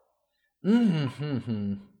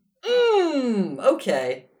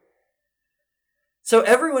 Okay. So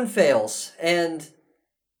everyone fails, and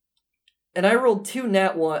I rolled 2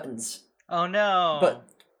 nat 1s. Oh no.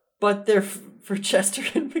 But they're for Chester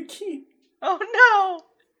and McKean. Oh no.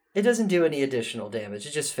 It doesn't do any additional damage.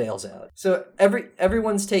 It just fails out. So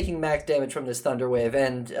everyone's taking max damage from this thunder wave,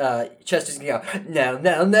 and Chester's gonna go,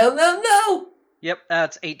 no. Yep,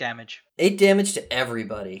 that's 8 damage. 8 damage to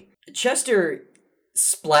everybody. Chester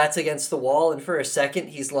splats against the wall, and for a second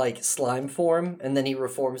he's like slime form, and then he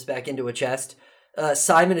reforms back into a chest.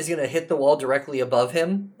 Simon is gonna hit the wall directly above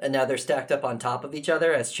him, and now they're stacked up on top of each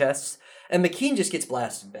other as chests. And McKean just gets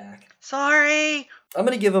blasted back. Sorry. I'm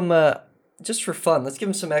gonna give him just for fun, let's give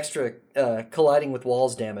him some extra colliding with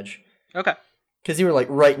walls damage. Okay. Because you were like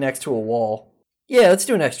right next to a wall. Yeah, let's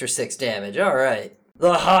do an extra 6 damage. Alright.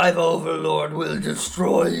 The Hive Overlord will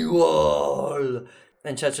destroy you all.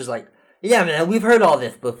 And Chester's like, yeah, man, we've heard all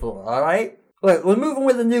this before, alright? Look, we're moving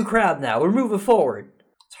with a new crowd now. We're moving forward.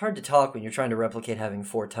 It's hard to talk when you're trying to replicate having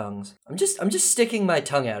 4 tongues. I'm just sticking my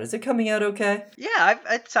tongue out. Is it coming out okay? Yeah,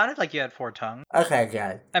 it sounded like you had 4 tongues. Okay,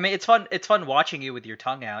 good. I mean, it's fun watching you with your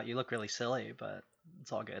tongue out. You look really silly, but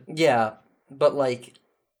It's all good. Yeah, but like,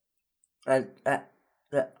 maybe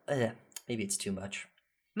it's too much.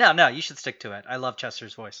 No, you should stick to it. I love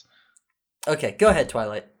Chester's voice. Okay, go ahead,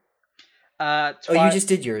 Twilight. Oh, you just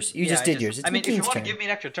did yours. You just did yours. It's if you McKean's want turn. to give me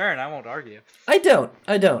an extra turn, I won't argue. I don't.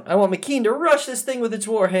 I want McKean to rush this thing with its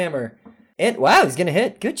warhammer. And wow, he's gonna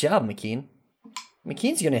hit. Good job, McKean.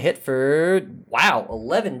 McKean's gonna hit for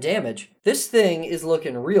 11 damage. This thing is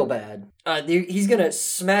looking real bad. He's gonna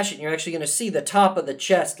smash it, and you're actually gonna see the top of the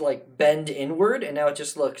chest like bend inward, and now it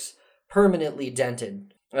just looks permanently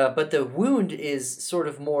dented. But the wound is sort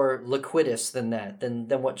of more liquidous than that, than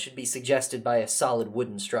what should be suggested by a solid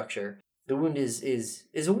wooden structure. The wound is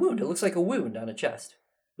a wound. It looks like a wound on a chest,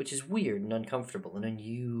 which is weird and uncomfortable and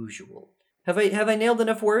unusual. Have I nailed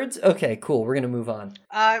enough words? Okay, cool. We're gonna move on.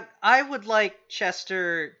 I would like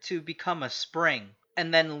Chester to become a spring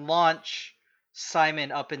and then launch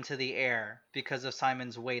Simon up into the air because of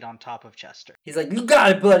Simon's weight on top of Chester. He's like, "You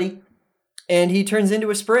got it, buddy," and he turns into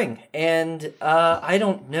a spring. And I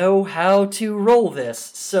don't know how to roll this,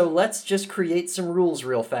 so let's just create some rules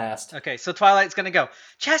real fast. Okay, so Twilight's gonna go,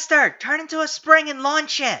 Chester, turn into a spring and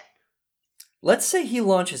launch it. Let's say he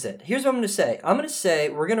launches it. Here's what I'm gonna say. I'm gonna say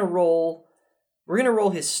we're gonna roll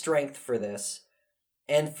his strength for this,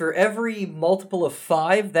 and for every multiple of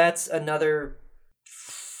 5, that's another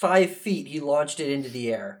 5 feet he launched it into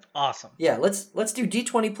the air. Awesome. Yeah, let's do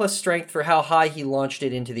d20 plus strength for how high he launched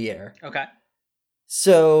it into the air. Okay.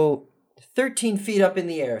 So 13 feet up in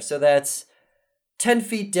the air, so that's 10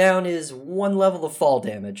 feet down is 1 level of fall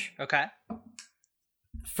damage. Okay.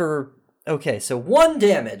 So 1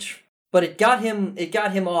 damage, but it got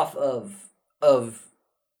him off of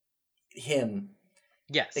him.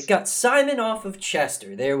 Yes. It got Simon off of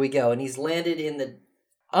Chester. There we go, and he's landed in the...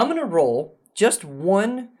 I'm gonna roll just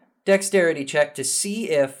 1 dexterity check to see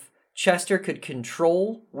if Chester could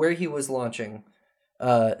control where he was launching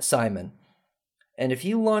Simon. And if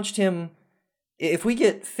you launched him... If we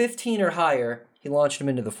get 15 or higher, he launched him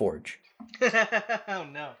into the forge. Oh,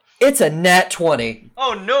 no. It's a nat 20.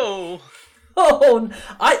 Oh, no. Oh,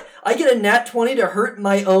 I get a nat 20 to hurt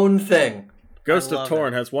my own thing. Ghost of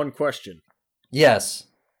Torn has one question. Yes.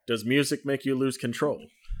 Does music make you lose control?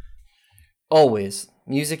 Always.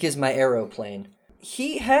 Music is my aeroplane.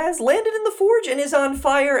 He has landed in the forge and is on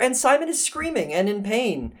fire, and Simon is screaming and in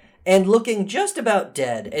pain and looking just about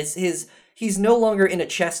dead. As he's no longer in a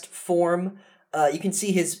chest form. You can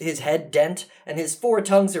see his head dent, and his 4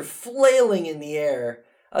 tongues are flailing in the air.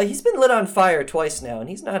 He's been lit on fire twice now, and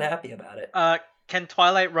he's not happy about it. Can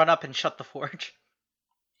Twilight run up and shut the forge?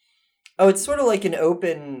 Oh, it's sort of like an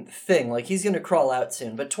open thing. Like, he's going to crawl out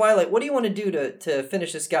soon. But Twilight, what do you want to do to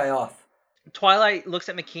finish this guy off? Twilight looks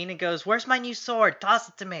at McKean and goes, "Where's my new sword? Toss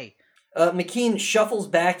it to me." McKean shuffles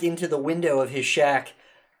back into the window of his shack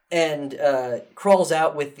and crawls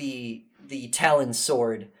out with the Talon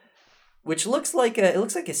sword, which looks like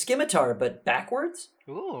a scimitar, but backwards.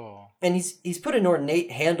 Ooh. And he's put an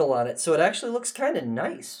ornate handle on it, so it actually looks kind of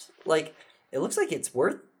nice. Like, it looks like it's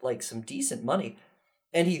worth like some decent money.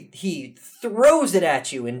 And he throws it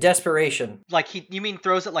at you in desperation. Like you mean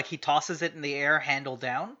throws it like he tosses it in the air, handle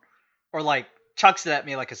down? Or like chucks it at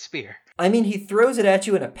me like a spear? I mean, he throws it at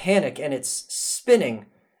you in a panic, and it's spinning,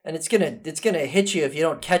 and it's gonna hit you if you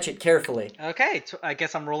don't catch it carefully. Okay, I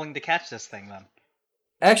guess I'm rolling to catch this thing then.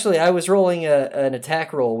 Actually, I was rolling an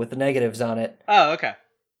attack roll with the negatives on it. Oh, okay.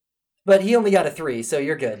 But he only got a 3, so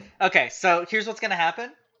you're good. Okay, so here's what's gonna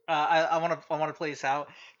happen. I want to play this out.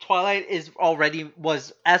 Twilight as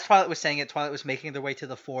Twilight was saying it, Twilight was making their way to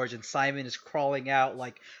the forge, and Simon is crawling out,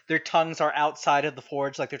 like their tongues are outside of the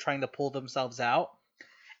forge, like they're trying to pull themselves out.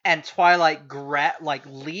 And Twilight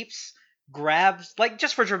leaps, grabs, like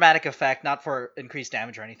just for dramatic effect, not for increased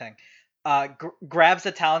damage or anything. Grabs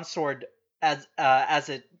the Talon sword as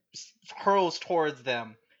it hurls towards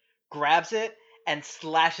them, grabs it and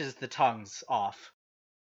slashes the tongues off.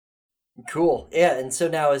 Cool. Yeah, and so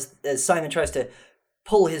now as Simon tries to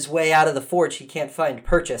pull his way out of the forge, he can't find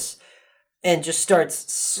purchase, and just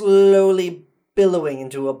starts slowly billowing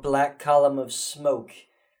into a black column of smoke.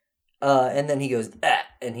 And then he goes,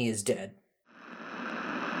 and he is dead.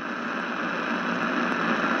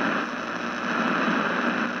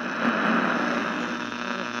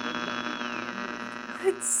 It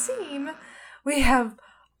would seem we have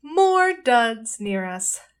more duds near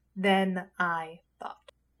us than I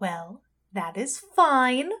thought. Well, that is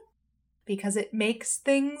fine, because it makes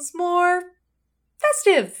things more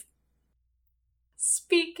festive.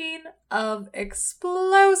 Speaking of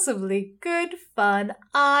explosively good fun,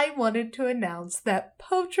 I wanted to announce that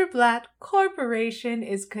Poacher Blatt Corporation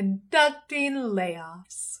is conducting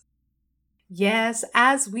layoffs. Yes,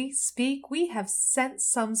 as we speak, we have sent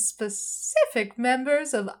some specific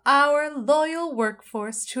members of our loyal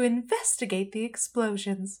workforce to investigate the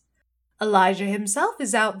explosions. Elijah himself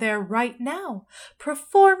is out there right now,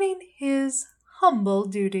 performing his humble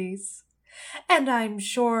duties. And I'm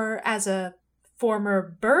sure, as a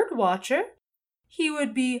former bird watcher, he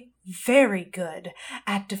would be very good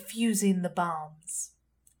at defusing the bombs.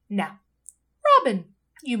 Now, Robin,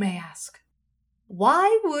 you may ask,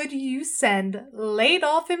 why would you send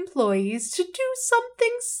laid-off employees to do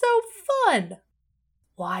something so fun?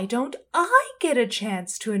 Why don't I get a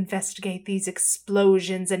chance to investigate these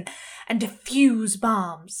explosions and defuse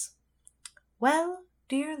bombs? Well,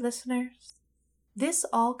 dear listeners, this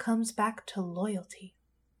all comes back to loyalty.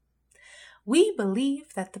 We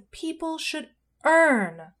believe that the people should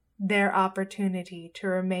earn their opportunity to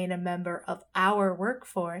remain a member of our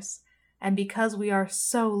workforce, and because we are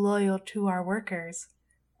so loyal to our workers,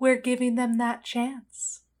 we're giving them that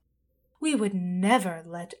chance. We would never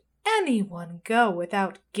let anyone go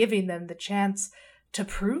without giving them the chance to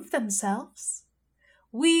prove themselves.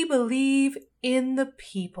 We believe in the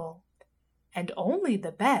people, and only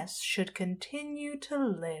the best should continue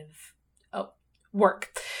to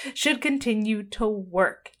should continue to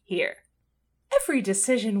work here. Every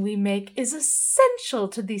decision we make is essential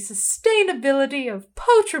to the sustainability of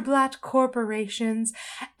Poterblatt Corporations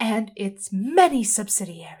and its many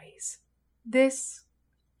subsidiaries. This,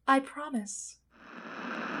 I promise.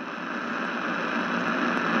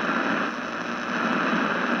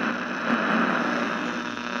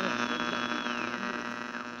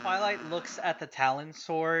 Twilight looks at the Talon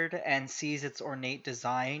sword and sees its ornate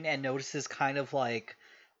design and notices kind of like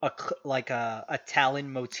a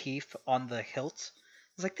Talon motif on the hilt.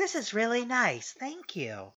 It's like, this is really nice, thank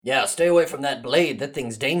you. Yeah, stay away from that blade. That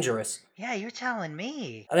thing's dangerous. Yeah, you're telling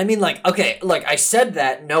me. And I mean, I said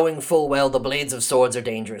that knowing full well the blades of swords are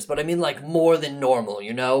dangerous, but I mean, more than normal,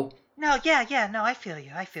 you know? No, yeah, no, I feel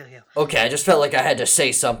you. Okay, I just felt like I had to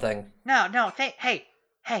say something. No, hey,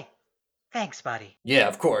 thanks, buddy. Yeah,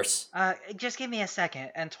 of course. Just give me a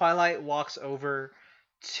second. And Twilight walks over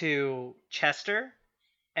to Chester,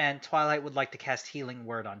 and Twilight would like to cast Healing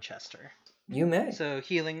Word on Chester. You may. So,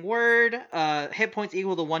 Healing Word, hit points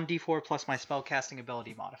equal to 1d4 plus my spellcasting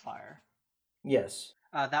ability modifier. Yes.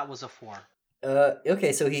 That was a 4.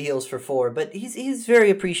 Okay, so he heals for 4, but he's very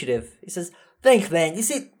appreciative. He says, thanks, man. You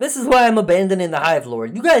see, this is why I'm abandoning the Hive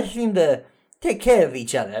Lord. You guys seem to take care of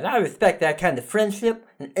each other, and I respect that kind of friendship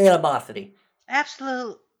and animosity.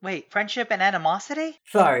 Wait, friendship and animosity?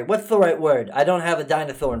 Sorry, what's the right word? I don't have a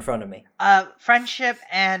dinosaur in front of me. Friendship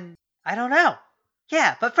and... I don't know.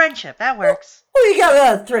 Yeah, but friendship, that works. Oh, you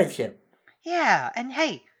got friendship. Yeah, and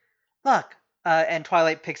hey, look. And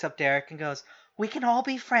Twilight picks up Derek and goes, we can all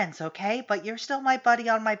be friends, okay? But you're still my buddy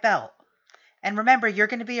on my belt. And remember, you're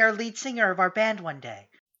going to be our lead singer of our band one day.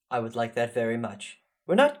 I would like that very much.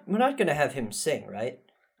 We're not going to have him sing, right?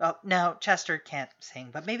 Oh, no, Chester can't sing,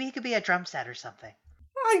 but maybe he could be a drum set or something.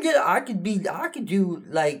 I could do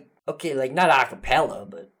not a cappella,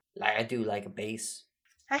 but I do a bass.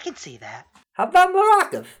 I can see that. How about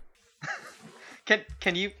maracas?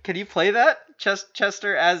 Can you play that,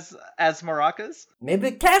 Chester, as maracas?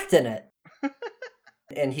 Maybe castanet.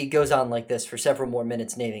 And he goes on like this for several more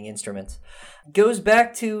minutes naming instruments. Goes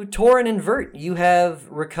back to Torin and Vert. You have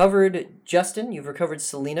recovered Justin. You've recovered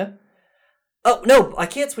Selena. Oh, no, I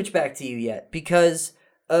can't switch back to you yet because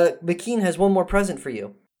McKean has one more present for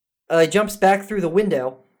you. Jumps back through the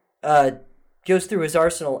window, goes through his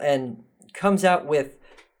arsenal, and comes out with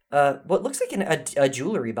what looks like a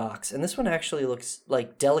jewelry box. And this one actually looks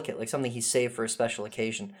like delicate, like something he saved for a special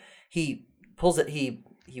occasion. He pulls it, he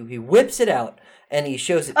whips it out, and he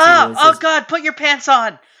shows it to you. Oh, God, put your pants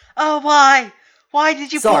on! Oh, why? Why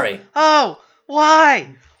did you Sorry.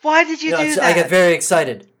 Why? Why did you do that? I got very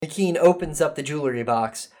excited. McKean opens up the jewelry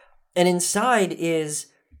box, and inside is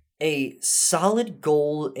a solid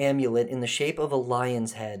gold amulet in the shape of a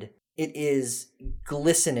lion's head. It is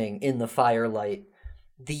glistening in the firelight.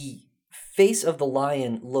 The face of the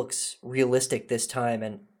lion looks realistic this time,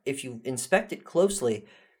 and if you inspect it closely,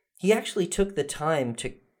 he actually took the time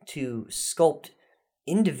to sculpt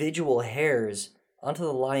individual hairs onto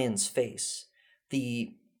the lion's face.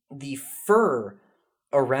 The fur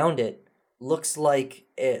around it looks like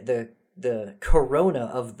the corona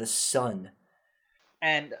of the sun.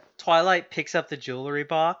 And Twilight picks up the jewelry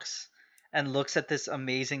box and looks at this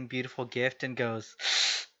amazing, beautiful gift and goes,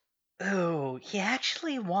 "Oh, he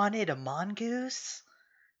actually wanted a mongoose?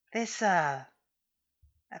 That's a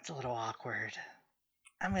little awkward.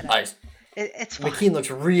 I'm gonna... Nice. It's fine." McKean looks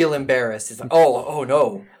real embarrassed. He's like, oh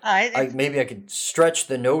no. Maybe I could stretch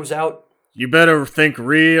the nose out You better think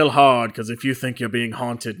real hard, because if you think you're being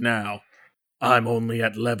haunted now, I'm only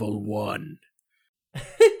at level 1.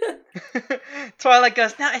 Twilight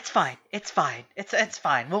goes, no, it's fine. It's fine. It's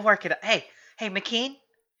fine. We'll work it out. Hey, McKean,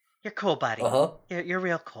 you're cool, buddy. Uh-huh. You're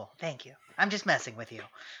real cool. Thank you. I'm just messing with you.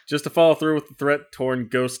 Just to follow through with the threat, Torn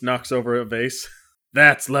Ghost knocks over a vase.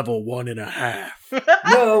 That's level 1.5.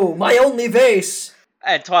 No, my only vase!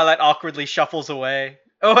 And Twilight awkwardly shuffles away.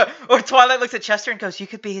 Or Twilight looks at Chester and goes, you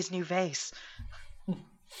could be his new vase.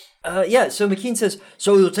 Yeah, so McKean says,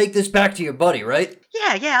 so you'll take this back to your buddy, right?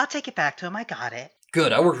 Yeah, I'll take it back to him. I got it.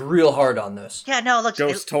 Good, I worked real hard on this. Yeah, no, look.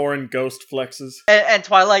 Ghost Torn Ghost flexes. And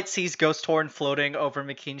Twilight sees Ghost Torn floating over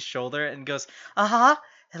McKean's shoulder and goes, uh-huh,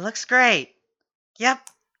 it looks great. Yep.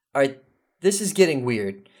 Alright, this is getting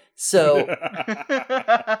weird. So,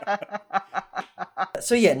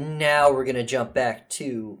 yeah, now we're gonna jump back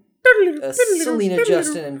to Selena,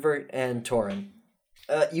 Justin, and Vert, and Torin.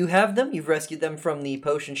 You have them, you've rescued them from the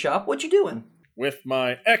potion shop. What you doing? With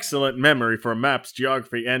my excellent memory for maps,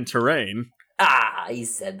 geography, and terrain, He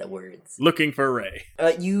said the words. looking for Ray.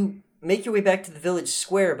 You make your way back to the village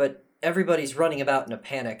square, but everybody's running about in a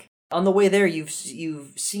panic. On the way there, you've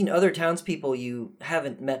seen other townspeople you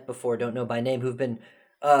haven't met before, don't know by name, who've been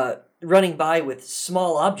running by with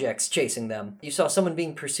small objects chasing them. You saw someone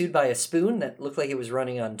being pursued by a spoon that looked like it was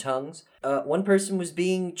running on tongues. One person was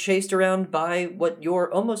being chased around by what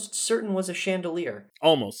you're almost certain was a chandelier.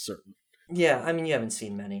 Almost certain. Yeah, I mean, you haven't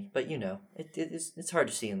seen many, but you know, it's hard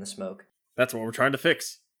to see in the smoke. That's what we're trying to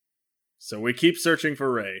fix. So we keep searching for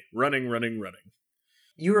Ray. Running.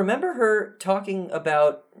 You remember her talking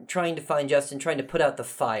about trying to find Justin, trying to put out the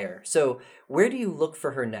fire. So where do you look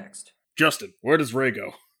for her next? Justin, where does Ray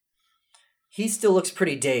go? He still looks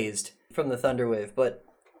pretty dazed from the Thunderwave, but...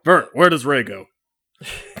 Vert, where does Ray go?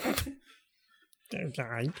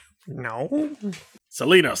 No.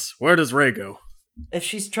 Salinas, where does Ray go? If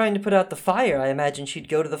she's trying to put out the fire, I imagine she'd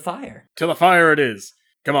go to the fire. To the fire it is.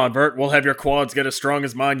 Come on, Vert, we'll have your quads get as strong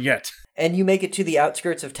as mine yet. And you make it to the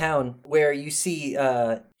outskirts of town where you see,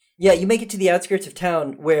 you make it to the outskirts of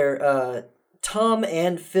town where, Tom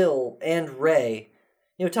and Phil and Ray,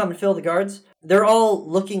 you know, Tom and Phil, the guards, they're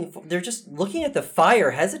just looking at the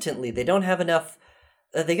fire hesitantly. They don't have enough,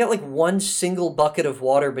 they got like one single bucket of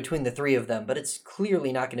water between the three of them, but it's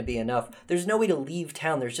clearly not going to be enough. There's no way to leave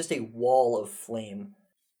town. There's just a wall of flame.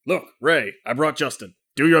 Look, Ray, I brought Justin.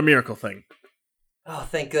 Do your miracle thing. Oh,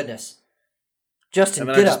 thank goodness. Justin, And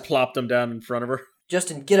then get I just up. plopped him down in front of her.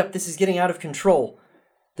 Justin, get up. This is getting out of control.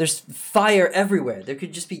 There's fire everywhere. There's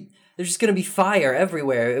just going to be fire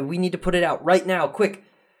everywhere. We need to put it out right now, quick.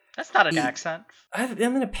 That's not an accent. I'm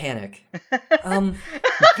in a panic.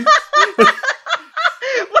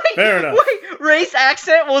 Fair enough. Wait, Ray's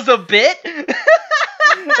accent was a bit?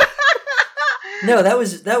 No, that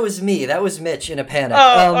was me. That was Mitch in a panic.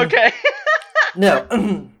 Oh, okay.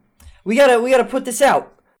 No. We gotta put this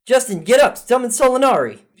out. Justin, get up. Summon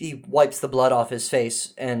Solinari. He wipes the blood off his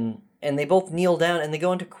face, and they both kneel down, and they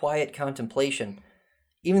go into quiet contemplation,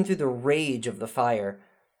 even through the rage of the fire.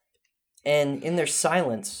 And in their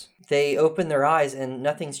silence, they open their eyes, and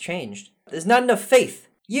nothing's changed. There's not enough faith.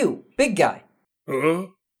 You, big guy.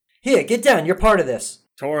 Here, get down. You're part of this.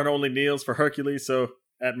 Torin only kneels for Hercules, so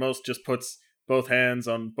at most just puts both hands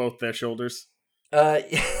on both their shoulders.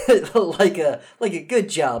 Like a good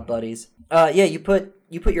job, buddies. You put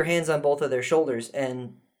your hands on both of their shoulders,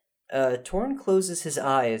 and Torin closes his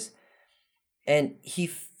eyes, and he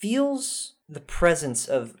feels the presence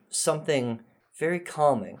of something very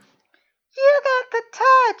calming. You got the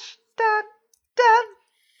touch. Da, da,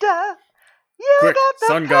 da. You Quick, got the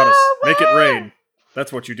sun power. goddess, make it rain.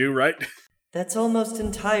 That's what you do, right? That's almost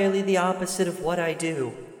entirely the opposite of what I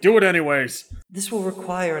do. Do it anyways. This will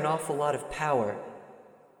require an awful lot of power.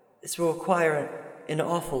 This will require an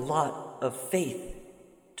awful lot of faith,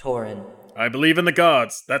 Torin. I believe in the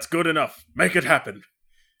gods. That's good enough. Make it happen.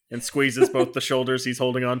 And squeezes both the shoulders he's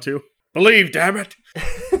holding on to. Believe, damn it!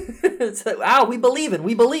 It's like, ow, we believe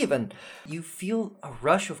in. You feel a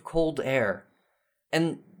rush of cold air.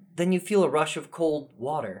 And then you feel a rush of cold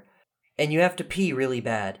water. And you have to pee really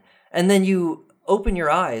bad. And then you open your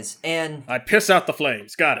eyes and... I piss out the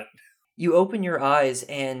flames. Got it. You open your eyes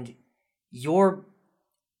and your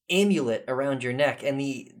amulet around your neck, and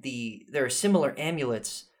there are similar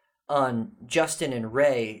amulets on Justin and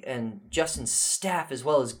Ray, and Justin's staff as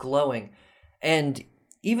well is glowing. And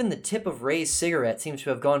even the tip of Ray's cigarette seems to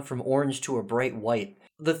have gone from orange to a bright white.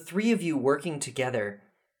 The three of you working together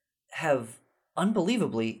have,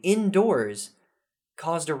 unbelievably, indoors,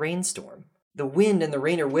 caused a rainstorm. The wind and the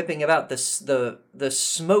rain are whipping about. The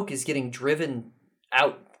smoke is getting driven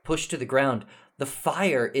out, pushed to the ground. The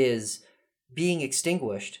fire is being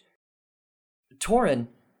extinguished, Torin,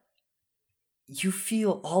 you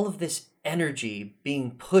feel all of this energy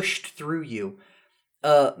being pushed through you.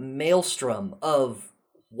 A maelstrom of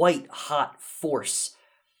white hot force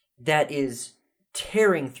that is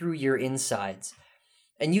tearing through your insides.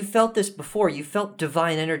 And you felt this before. You felt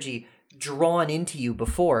divine energy drawn into you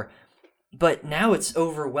before, but now it's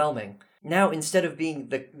overwhelming. Now, instead of being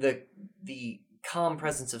the calm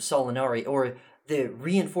presence of Solinari or the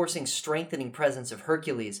reinforcing, strengthening presence of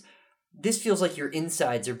Hercules, this feels like your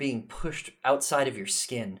insides are being pushed outside of your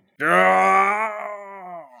skin.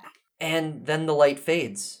 And then the light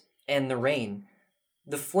fades, and the rain.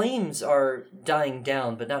 The flames are dying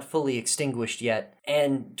down, but not fully extinguished yet.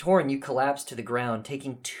 And Torin, you collapse to the ground,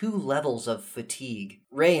 taking 2 levels of fatigue.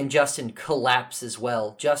 Ray and Justin collapse as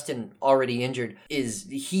well. Justin, already injured, is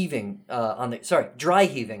heaving dry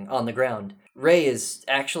heaving on the ground. Ray is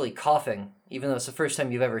actually coughing, even though it's the first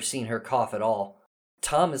time you've ever seen her cough at all.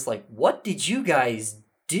 Tom is like, "What did you guys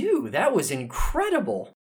do? That was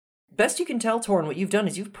incredible." Best you can tell, Torin, what you've done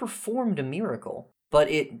is you've performed a miracle, but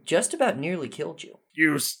it just about nearly killed you.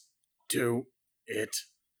 Used to it.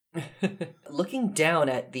 Looking down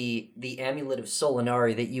at the amulet of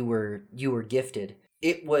Solinari that you were gifted,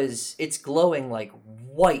 it's glowing like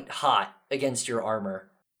white hot against your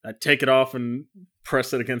armor. I take it off and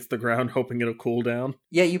press it against the ground, hoping it'll cool down.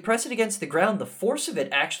 Yeah, you press it against the ground. The force of it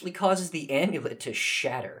actually causes the amulet to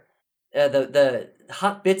shatter. The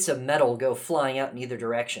hot bits of metal go flying out in either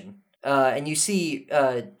direction. And you see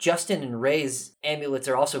Justin and Ray's amulets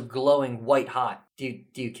are also glowing white hot. Do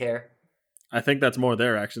you care? I think that's more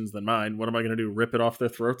their actions than mine. What am I going to do, rip it off their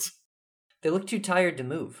throats? They look too tired to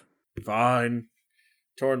move. Fine.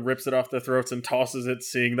 Torin rips it off their throats and tosses it,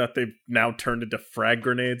 seeing that they've now turned into frag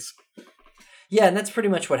grenades. Yeah, and that's pretty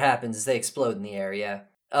much what happens is they explode in the air, yeah.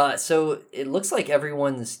 So it looks like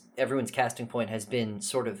everyone's casting point has been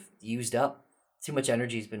sort of used up. Too much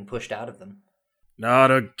energy has been pushed out of them.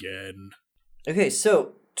 Not again. Okay,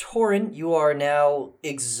 so Torin, you are now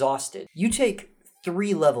exhausted. You take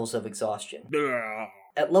 3 levels of exhaustion. Ugh.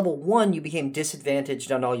 At level 1, you became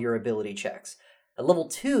disadvantaged on all your ability checks. At level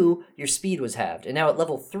 2, your speed was halved. And now at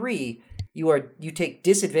level 3, you take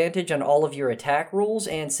disadvantage on all of your attack rolls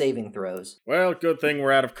and saving throws. Well, good thing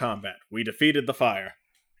we're out of combat. We defeated the fire.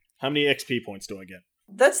 How many XP points do I get?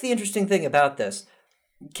 That's the interesting thing about this.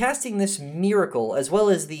 Casting this miracle, as well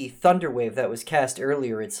as the thunder wave that was cast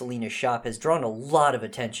earlier at Selena's shop, has drawn a lot of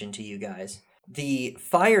attention to you guys. The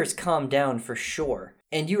fire's calmed down for sure.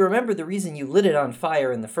 And you remember the reason you lit it on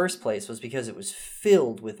fire in the first place was because it was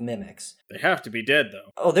filled with mimics. They have to be dead,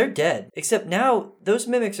 though. Oh, they're dead. Except now, those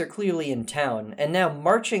mimics are clearly in town, and now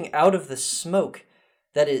marching out of the smoke,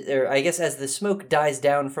 I guess as the smoke dies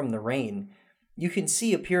down from the rain, you can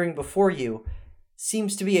see appearing before you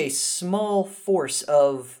seems to be a small force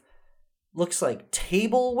of, looks like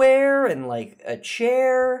tableware and like a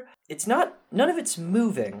chair. None of it's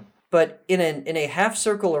moving, but in a half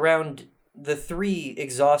circle around the 3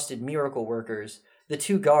 exhausted miracle workers, the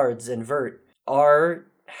 2 guards and Vert, are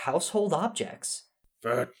household objects.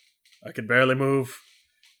 Vert, I can barely move.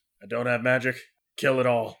 I don't have magic. Kill it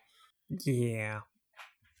all. Yeah.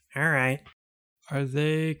 All right. Are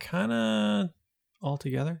they kind of all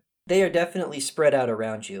together? They are definitely spread out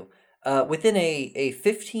around you. Within a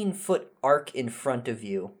 15-foot arc in front of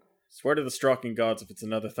you. Swear to the stalking gods if it's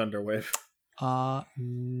another thunder wave. No.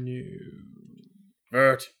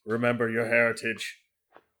 Vert, remember your heritage.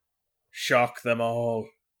 Shock them all.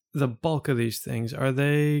 The bulk of these things, are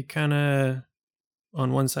they kind of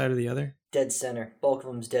on one side or the other? Dead center. Bulk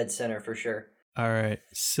of them's dead center for sure. All right.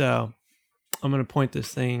 So I'm going to point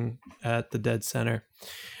this thing at the dead center.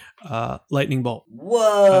 Lightning bolt.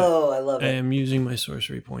 Whoa, I love I it. am using my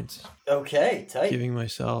sorcery points. Okay, tight. Giving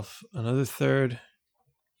myself another 3rd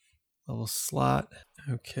level slot.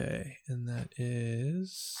 Okay. And that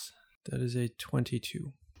is a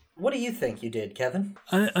 22. What do you think you did, Kevin?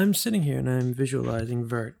 I'm sitting here and I'm visualizing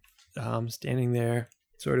Vert standing there,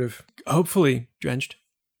 sort of hopefully drenched.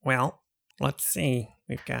 Well, let's see.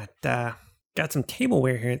 We've got some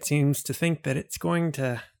tableware here. It seems to think that it's going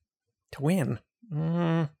to win.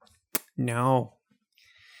 No,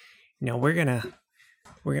 we're gonna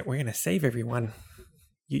save everyone.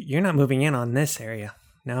 You're not moving in on this area.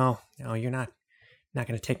 No, you're not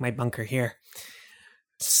gonna take my bunker here.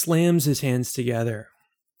 Slams his hands together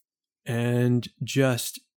and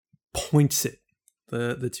just points it,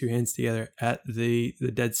 the 2 hands together at the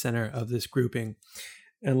dead center of this grouping,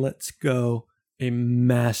 and lets go a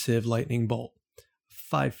massive lightning bolt,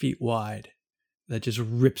 5 feet wide, that just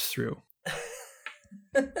rips through.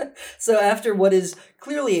 So after what is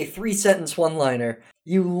clearly a 3-sentence one-liner,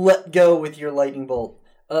 you let go with your lightning bolt.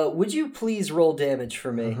 Would you please roll damage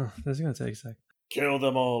for me? This is going to take a sec. Kill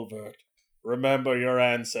them all, Vert. Remember your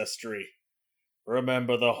ancestry.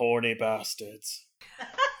 Remember the horny bastards.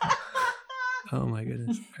 Oh my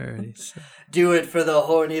goodness. Alrighty. So Do it for the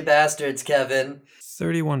horny bastards, Kevin.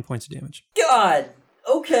 31 points of damage. God!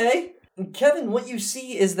 Okay. Kevin, what you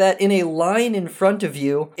see is that in a line in front of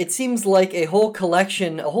you, it seems like a whole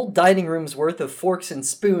collection, a whole dining room's worth of forks and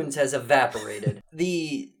spoons has evaporated.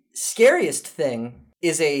 The scariest thing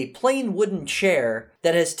is a plain wooden chair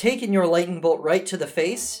that has taken your lightning bolt right to the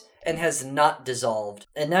face and has not dissolved.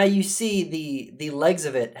 And now you see the legs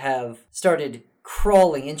of it have started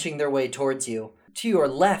crawling, inching their way towards you. To your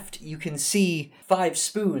left, you can see 5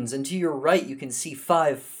 spoons, and to your right, you can see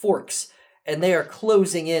 5 forks, and they are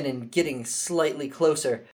closing in and getting slightly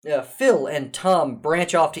closer. Phil and Tom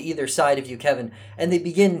branch off to either side of you, Kevin, and they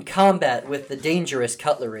begin combat with the dangerous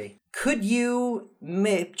cutlery. Could you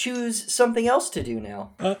choose something else to do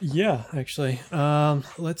now? Yeah, actually.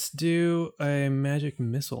 Let's do a magic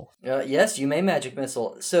missile. Yes, you may magic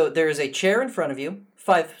missile. So there is a chair in front of you,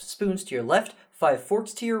 5 spoons to your left, 5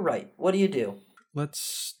 forks to your right. What do you do?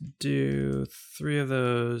 Let's do 3 of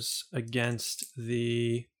those against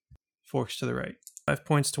the forks to the right. 5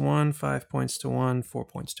 points to 1, 5 points to 1, 4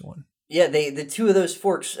 points to 1. Yeah, the 2 of those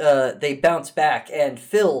forks, they bounce back, and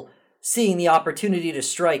Phil, seeing the opportunity to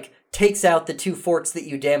strike, takes out the 2 forks that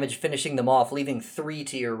you damaged, finishing them off, leaving 3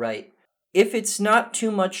 to your right. If it's not too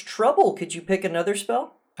much trouble, could you pick another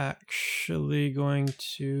spell? Actually going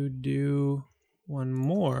to do 1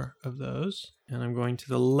 more of those, and I'm going to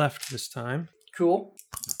the left this time. Cool.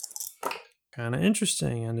 Kind of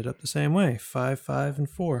interesting. Ended up the same way. 5, 5, and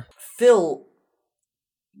 4. Phil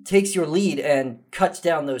takes your lead and cuts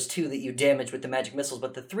down those 2 that you damaged with the magic missiles,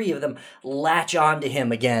 but the 3 of them latch onto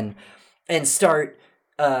him again and start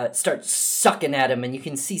sucking at him, and you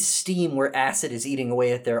can see steam where acid is eating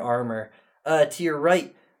away at their armor. To your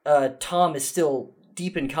right, Tom is still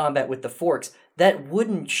deep in combat with the forks. That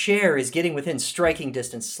wooden chair is getting within striking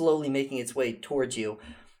distance, slowly making its way towards you.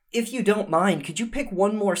 If you don't mind, could you pick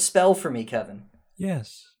 1 more spell for me, Kevin?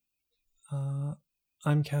 Yes.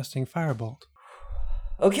 I'm casting Firebolt.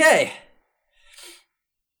 Okay.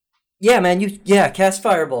 Yeah, man, cast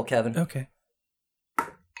Firebolt, Kevin. Okay.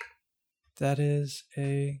 That is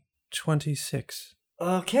a 26.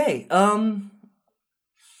 Okay, the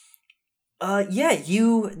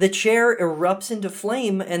chair erupts into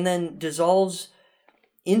flame and then dissolves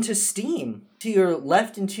into steam. To your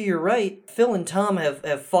left and to your right, Phil and Tom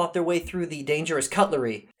have fought their way through the dangerous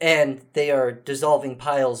cutlery, and they are dissolving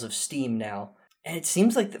piles of steam now. And it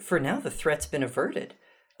seems like for now the threat's been averted.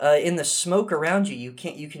 In the smoke around you,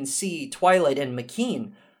 you can see Twilight and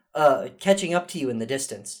McKean catching up to you in the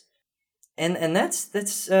distance. And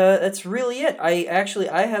that's really it. I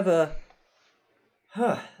have a.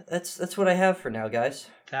 That's what I have for now, guys.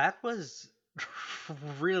 That was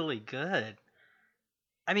really good.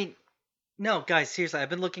 I mean, no, guys, seriously, I've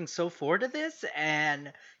been looking so forward to this,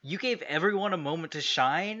 and you gave everyone a moment to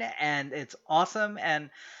shine, and it's awesome, and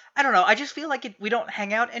I don't know, I just feel like we don't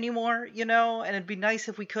hang out anymore, and it'd be nice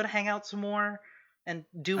if we could hang out some more and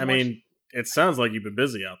do more. I mean, it sounds like you've been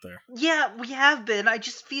busy out there. Yeah, we have been. I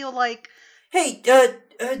just feel like... Hey,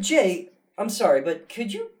 Jay, I'm sorry, but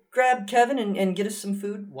could you grab Kevin and get us some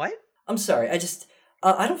food? What? I'm sorry,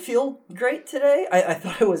 I don't feel great today. I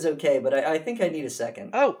thought it was okay, but I think I need a second.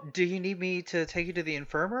 Oh, do you need me to take you to the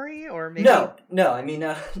infirmary, or maybe... No, I mean,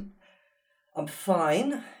 I'm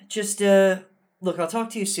fine. Just, look, I'll talk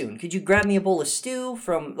to you soon. Could you grab me a bowl of stew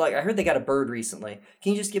from, I heard they got a bird recently.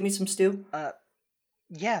 Can you just give me some stew?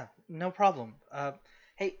 Yeah, no problem.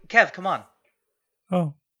 Hey, Kev, come on.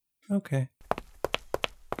 Oh, okay.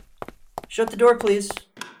 Shut the door, please.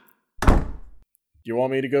 You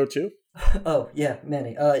want me to go too? Oh, yeah,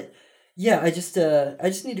 Manny. Yeah, I just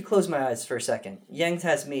need to close my eyes for a second. Yang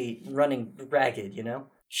has me running ragged,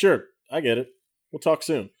 Sure, I get it. We'll talk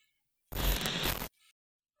soon.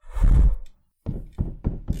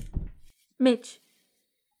 Mitch,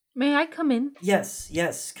 may I come in?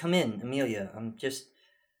 Yes, come in, Amelia. I'm just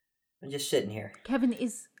sitting here. Kevin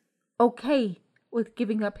is okay with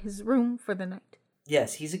giving up his room for the night.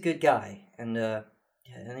 Yes, he's a good guy, and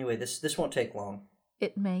anyway, this won't take long.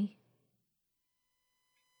 It may.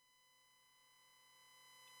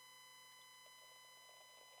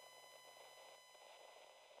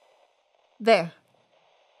 There.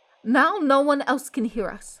 Now no one else can hear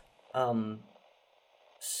us.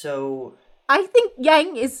 So... I think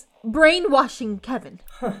Yang is brainwashing Kevin.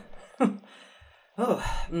 Oh,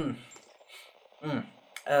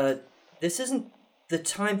 This isn't the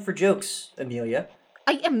time for jokes, Amelia.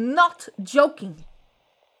 I am not joking.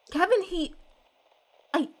 Kevin,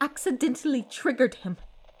 I accidentally triggered him.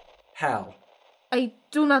 How? I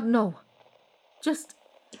do not know. Just,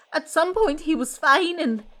 at some point he was fine,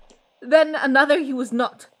 and then another he was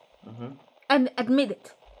not. And admit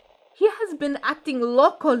it, he has been acting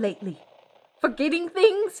loco lately. Forgetting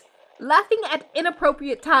things, laughing at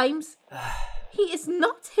inappropriate times. He is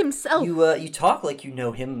not himself. You talk like you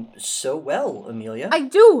know him so well, Amelia. I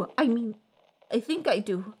do. I mean, I think I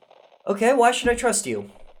do. Okay, why should I trust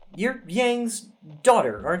you? You're Yang's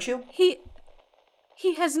daughter, aren't you? He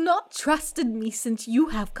has not trusted me since you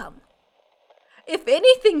have come. If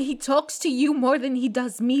anything, he talks to you more than he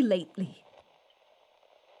does me lately.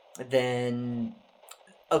 Then...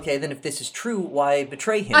 Okay, then if this is true, why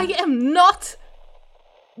betray him? I am not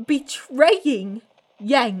betraying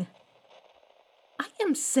Yang. I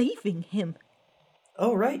am saving him.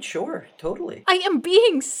 Oh, right, sure, totally. I am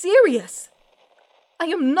being serious. I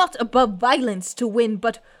am not above violence to win,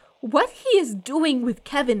 but what he is doing with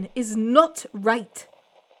Kevin is not right.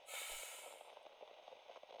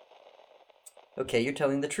 Okay, you're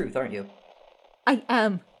telling the truth, aren't you? I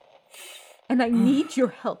am. And I need your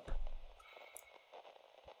help.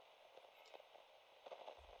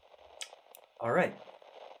 All right.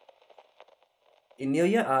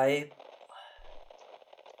 Amelia,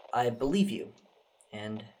 I believe you.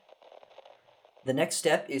 And the next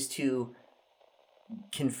step is to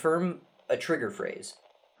confirm a trigger phrase.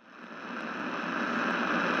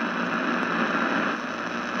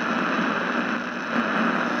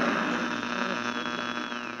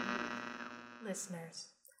 Listeners,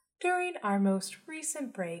 during our most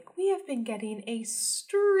recent break, we have been getting a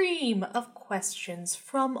stream of questions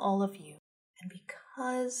from all of you. And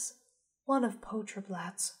because one of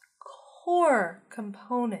Potterblatt's core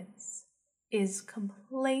components is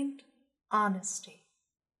complaint honesty,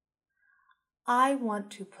 I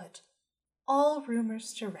want to put all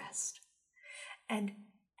rumors to rest and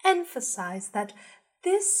emphasize that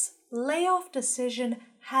this layoff decision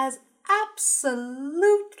has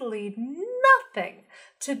absolutely nothing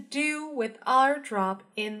to do with our drop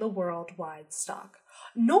in the worldwide stock,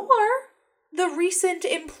 nor the recent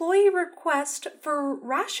employee request for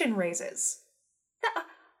ration raises.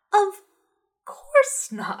 Of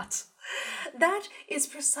course not. That is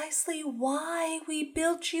precisely why we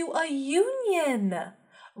built you a union,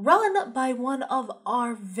 run by one of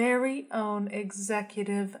our very own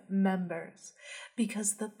executive members,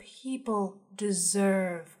 because the people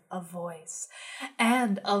deserve a voice,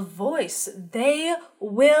 and a voice they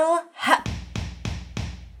will have.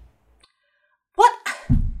 What?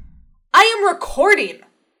 I am recording.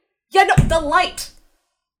 Yeah, no, the light.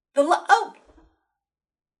 Oh,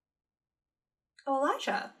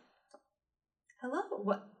 Elijah. Hello?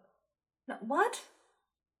 What? No, what?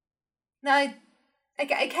 No,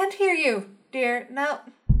 I can't hear you, dear. No.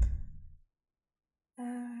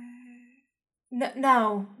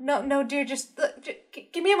 No, dear. Just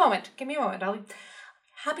give me a moment. Give me a moment. I'll be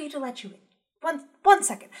happy to let you in. One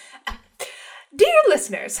second. Dear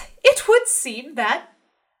listeners, it would seem that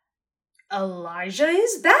Elijah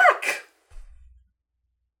is back.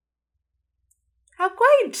 How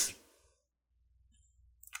quaint.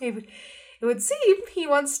 It would seem he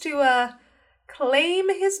wants to claim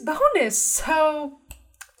his bonus, so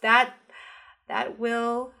that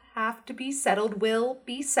will have to be settled. Will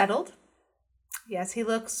be settled. Yes, he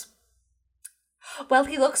looks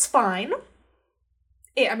fine.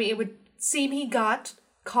 It would seem he got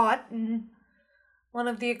caught in one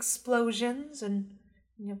of the explosions, and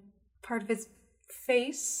part of his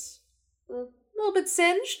face a little bit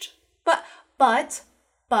singed, but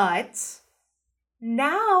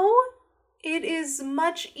now it is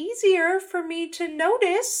much easier for me to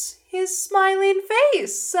notice his smiling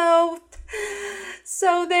face. So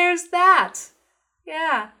there's that.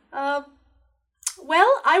 Yeah.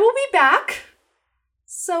 Well, I will be back.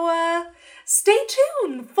 So stay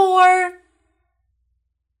tuned for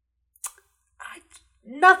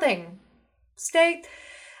nothing. Stay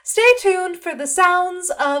tuned for the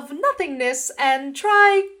sounds of nothingness and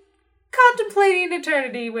try contemplating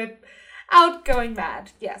eternity without going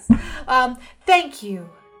mad. Yes. Thank you,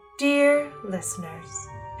 dear listeners,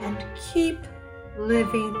 and keep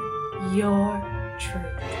living your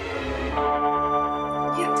truth.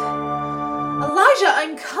 Yet, Elijah,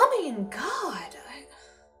 I'm coming. God.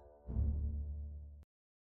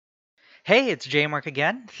 Hey, it's J-Mark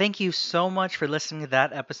again. Thank you so much for listening to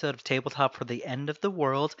that episode of Tabletop for the End of the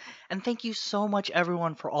World, and thank you so much,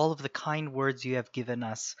 everyone, for all of the kind words you have given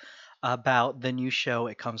us. about the new show,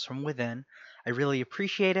 It Comes From Within. I really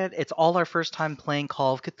appreciate it. It's all our first time playing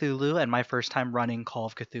Call of Cthulhu and my first time running Call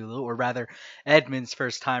of Cthulhu, or rather, Edmund's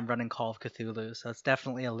first time running Call of Cthulhu. So it's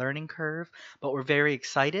definitely a learning curve, but we're very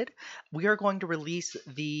excited. We are going to release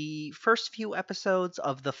the first few episodes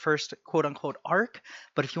of the first quote unquote arc,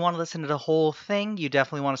 but if you want to listen to the whole thing, you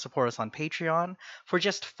definitely want to support us on Patreon. For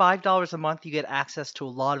just $5 a month, you get access to a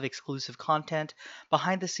lot of exclusive content,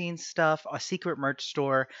 behind the scenes stuff, a secret merch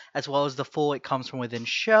store, as well as the full It Comes From Within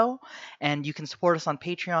show. And you can support us on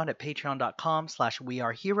Patreon at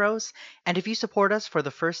patreon.com/weareheroes. And if you support us for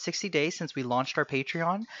the first 60 days since we launched our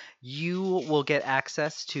Patreon, you will get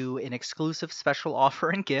access to an exclusive special offer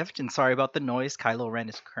and gift. And sorry about the noise, Kylo Ren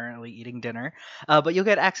is currently eating dinner. But you'll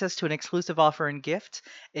get access to an exclusive offer and gift.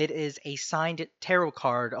 It is a signed tarot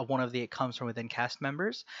card of one of the It Comes From Within cast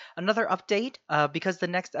members. Another update, because the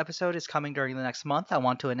next episode is coming during the next month, I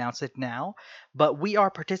want to announce it now. But we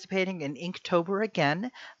are participating in Inktober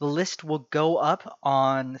again. The list will go up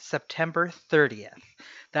on September 30th.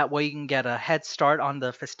 That way you can get a head start on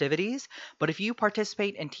the festivities. But if you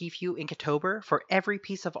participate in Tfue Inktober, for every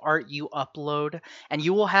piece of art you upload, and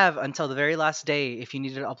you will have until the very last day if you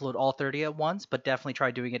need to upload all 30 at once, but definitely try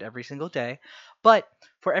doing it every single day. But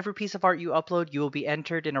for every piece of art you upload, you will be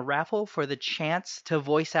entered in a raffle for the chance to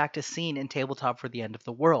voice act a scene in Tabletop for the End of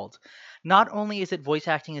the World. Not only is it voice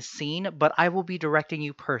acting a scene, but I will be directing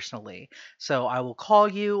you personally. So I will call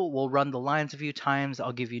you, we'll run the lines a few times,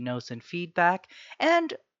 I'll give you notes and feedback,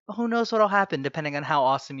 and who knows what'll happen depending on how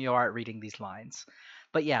awesome you are at reading these lines.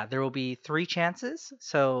 But yeah, there will be 3 chances,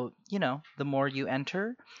 so, the more you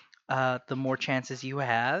enter, the more chances you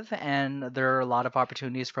have, and there are a lot of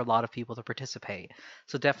opportunities for a lot of people to participate.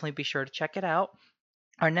 So definitely be sure to check it out.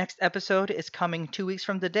 Our next episode is coming 2 weeks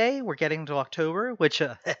from today. We're getting to October, which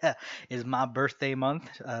is my birthday month.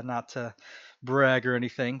 Not to brag or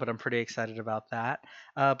anything, but I'm pretty excited about that.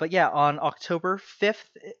 But yeah, on October 5th,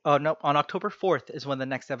 on October 4th is when the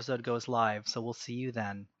next episode goes live. So we'll see you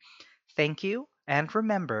then. Thank you, and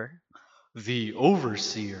remember, the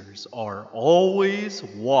overseers are always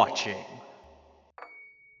watching.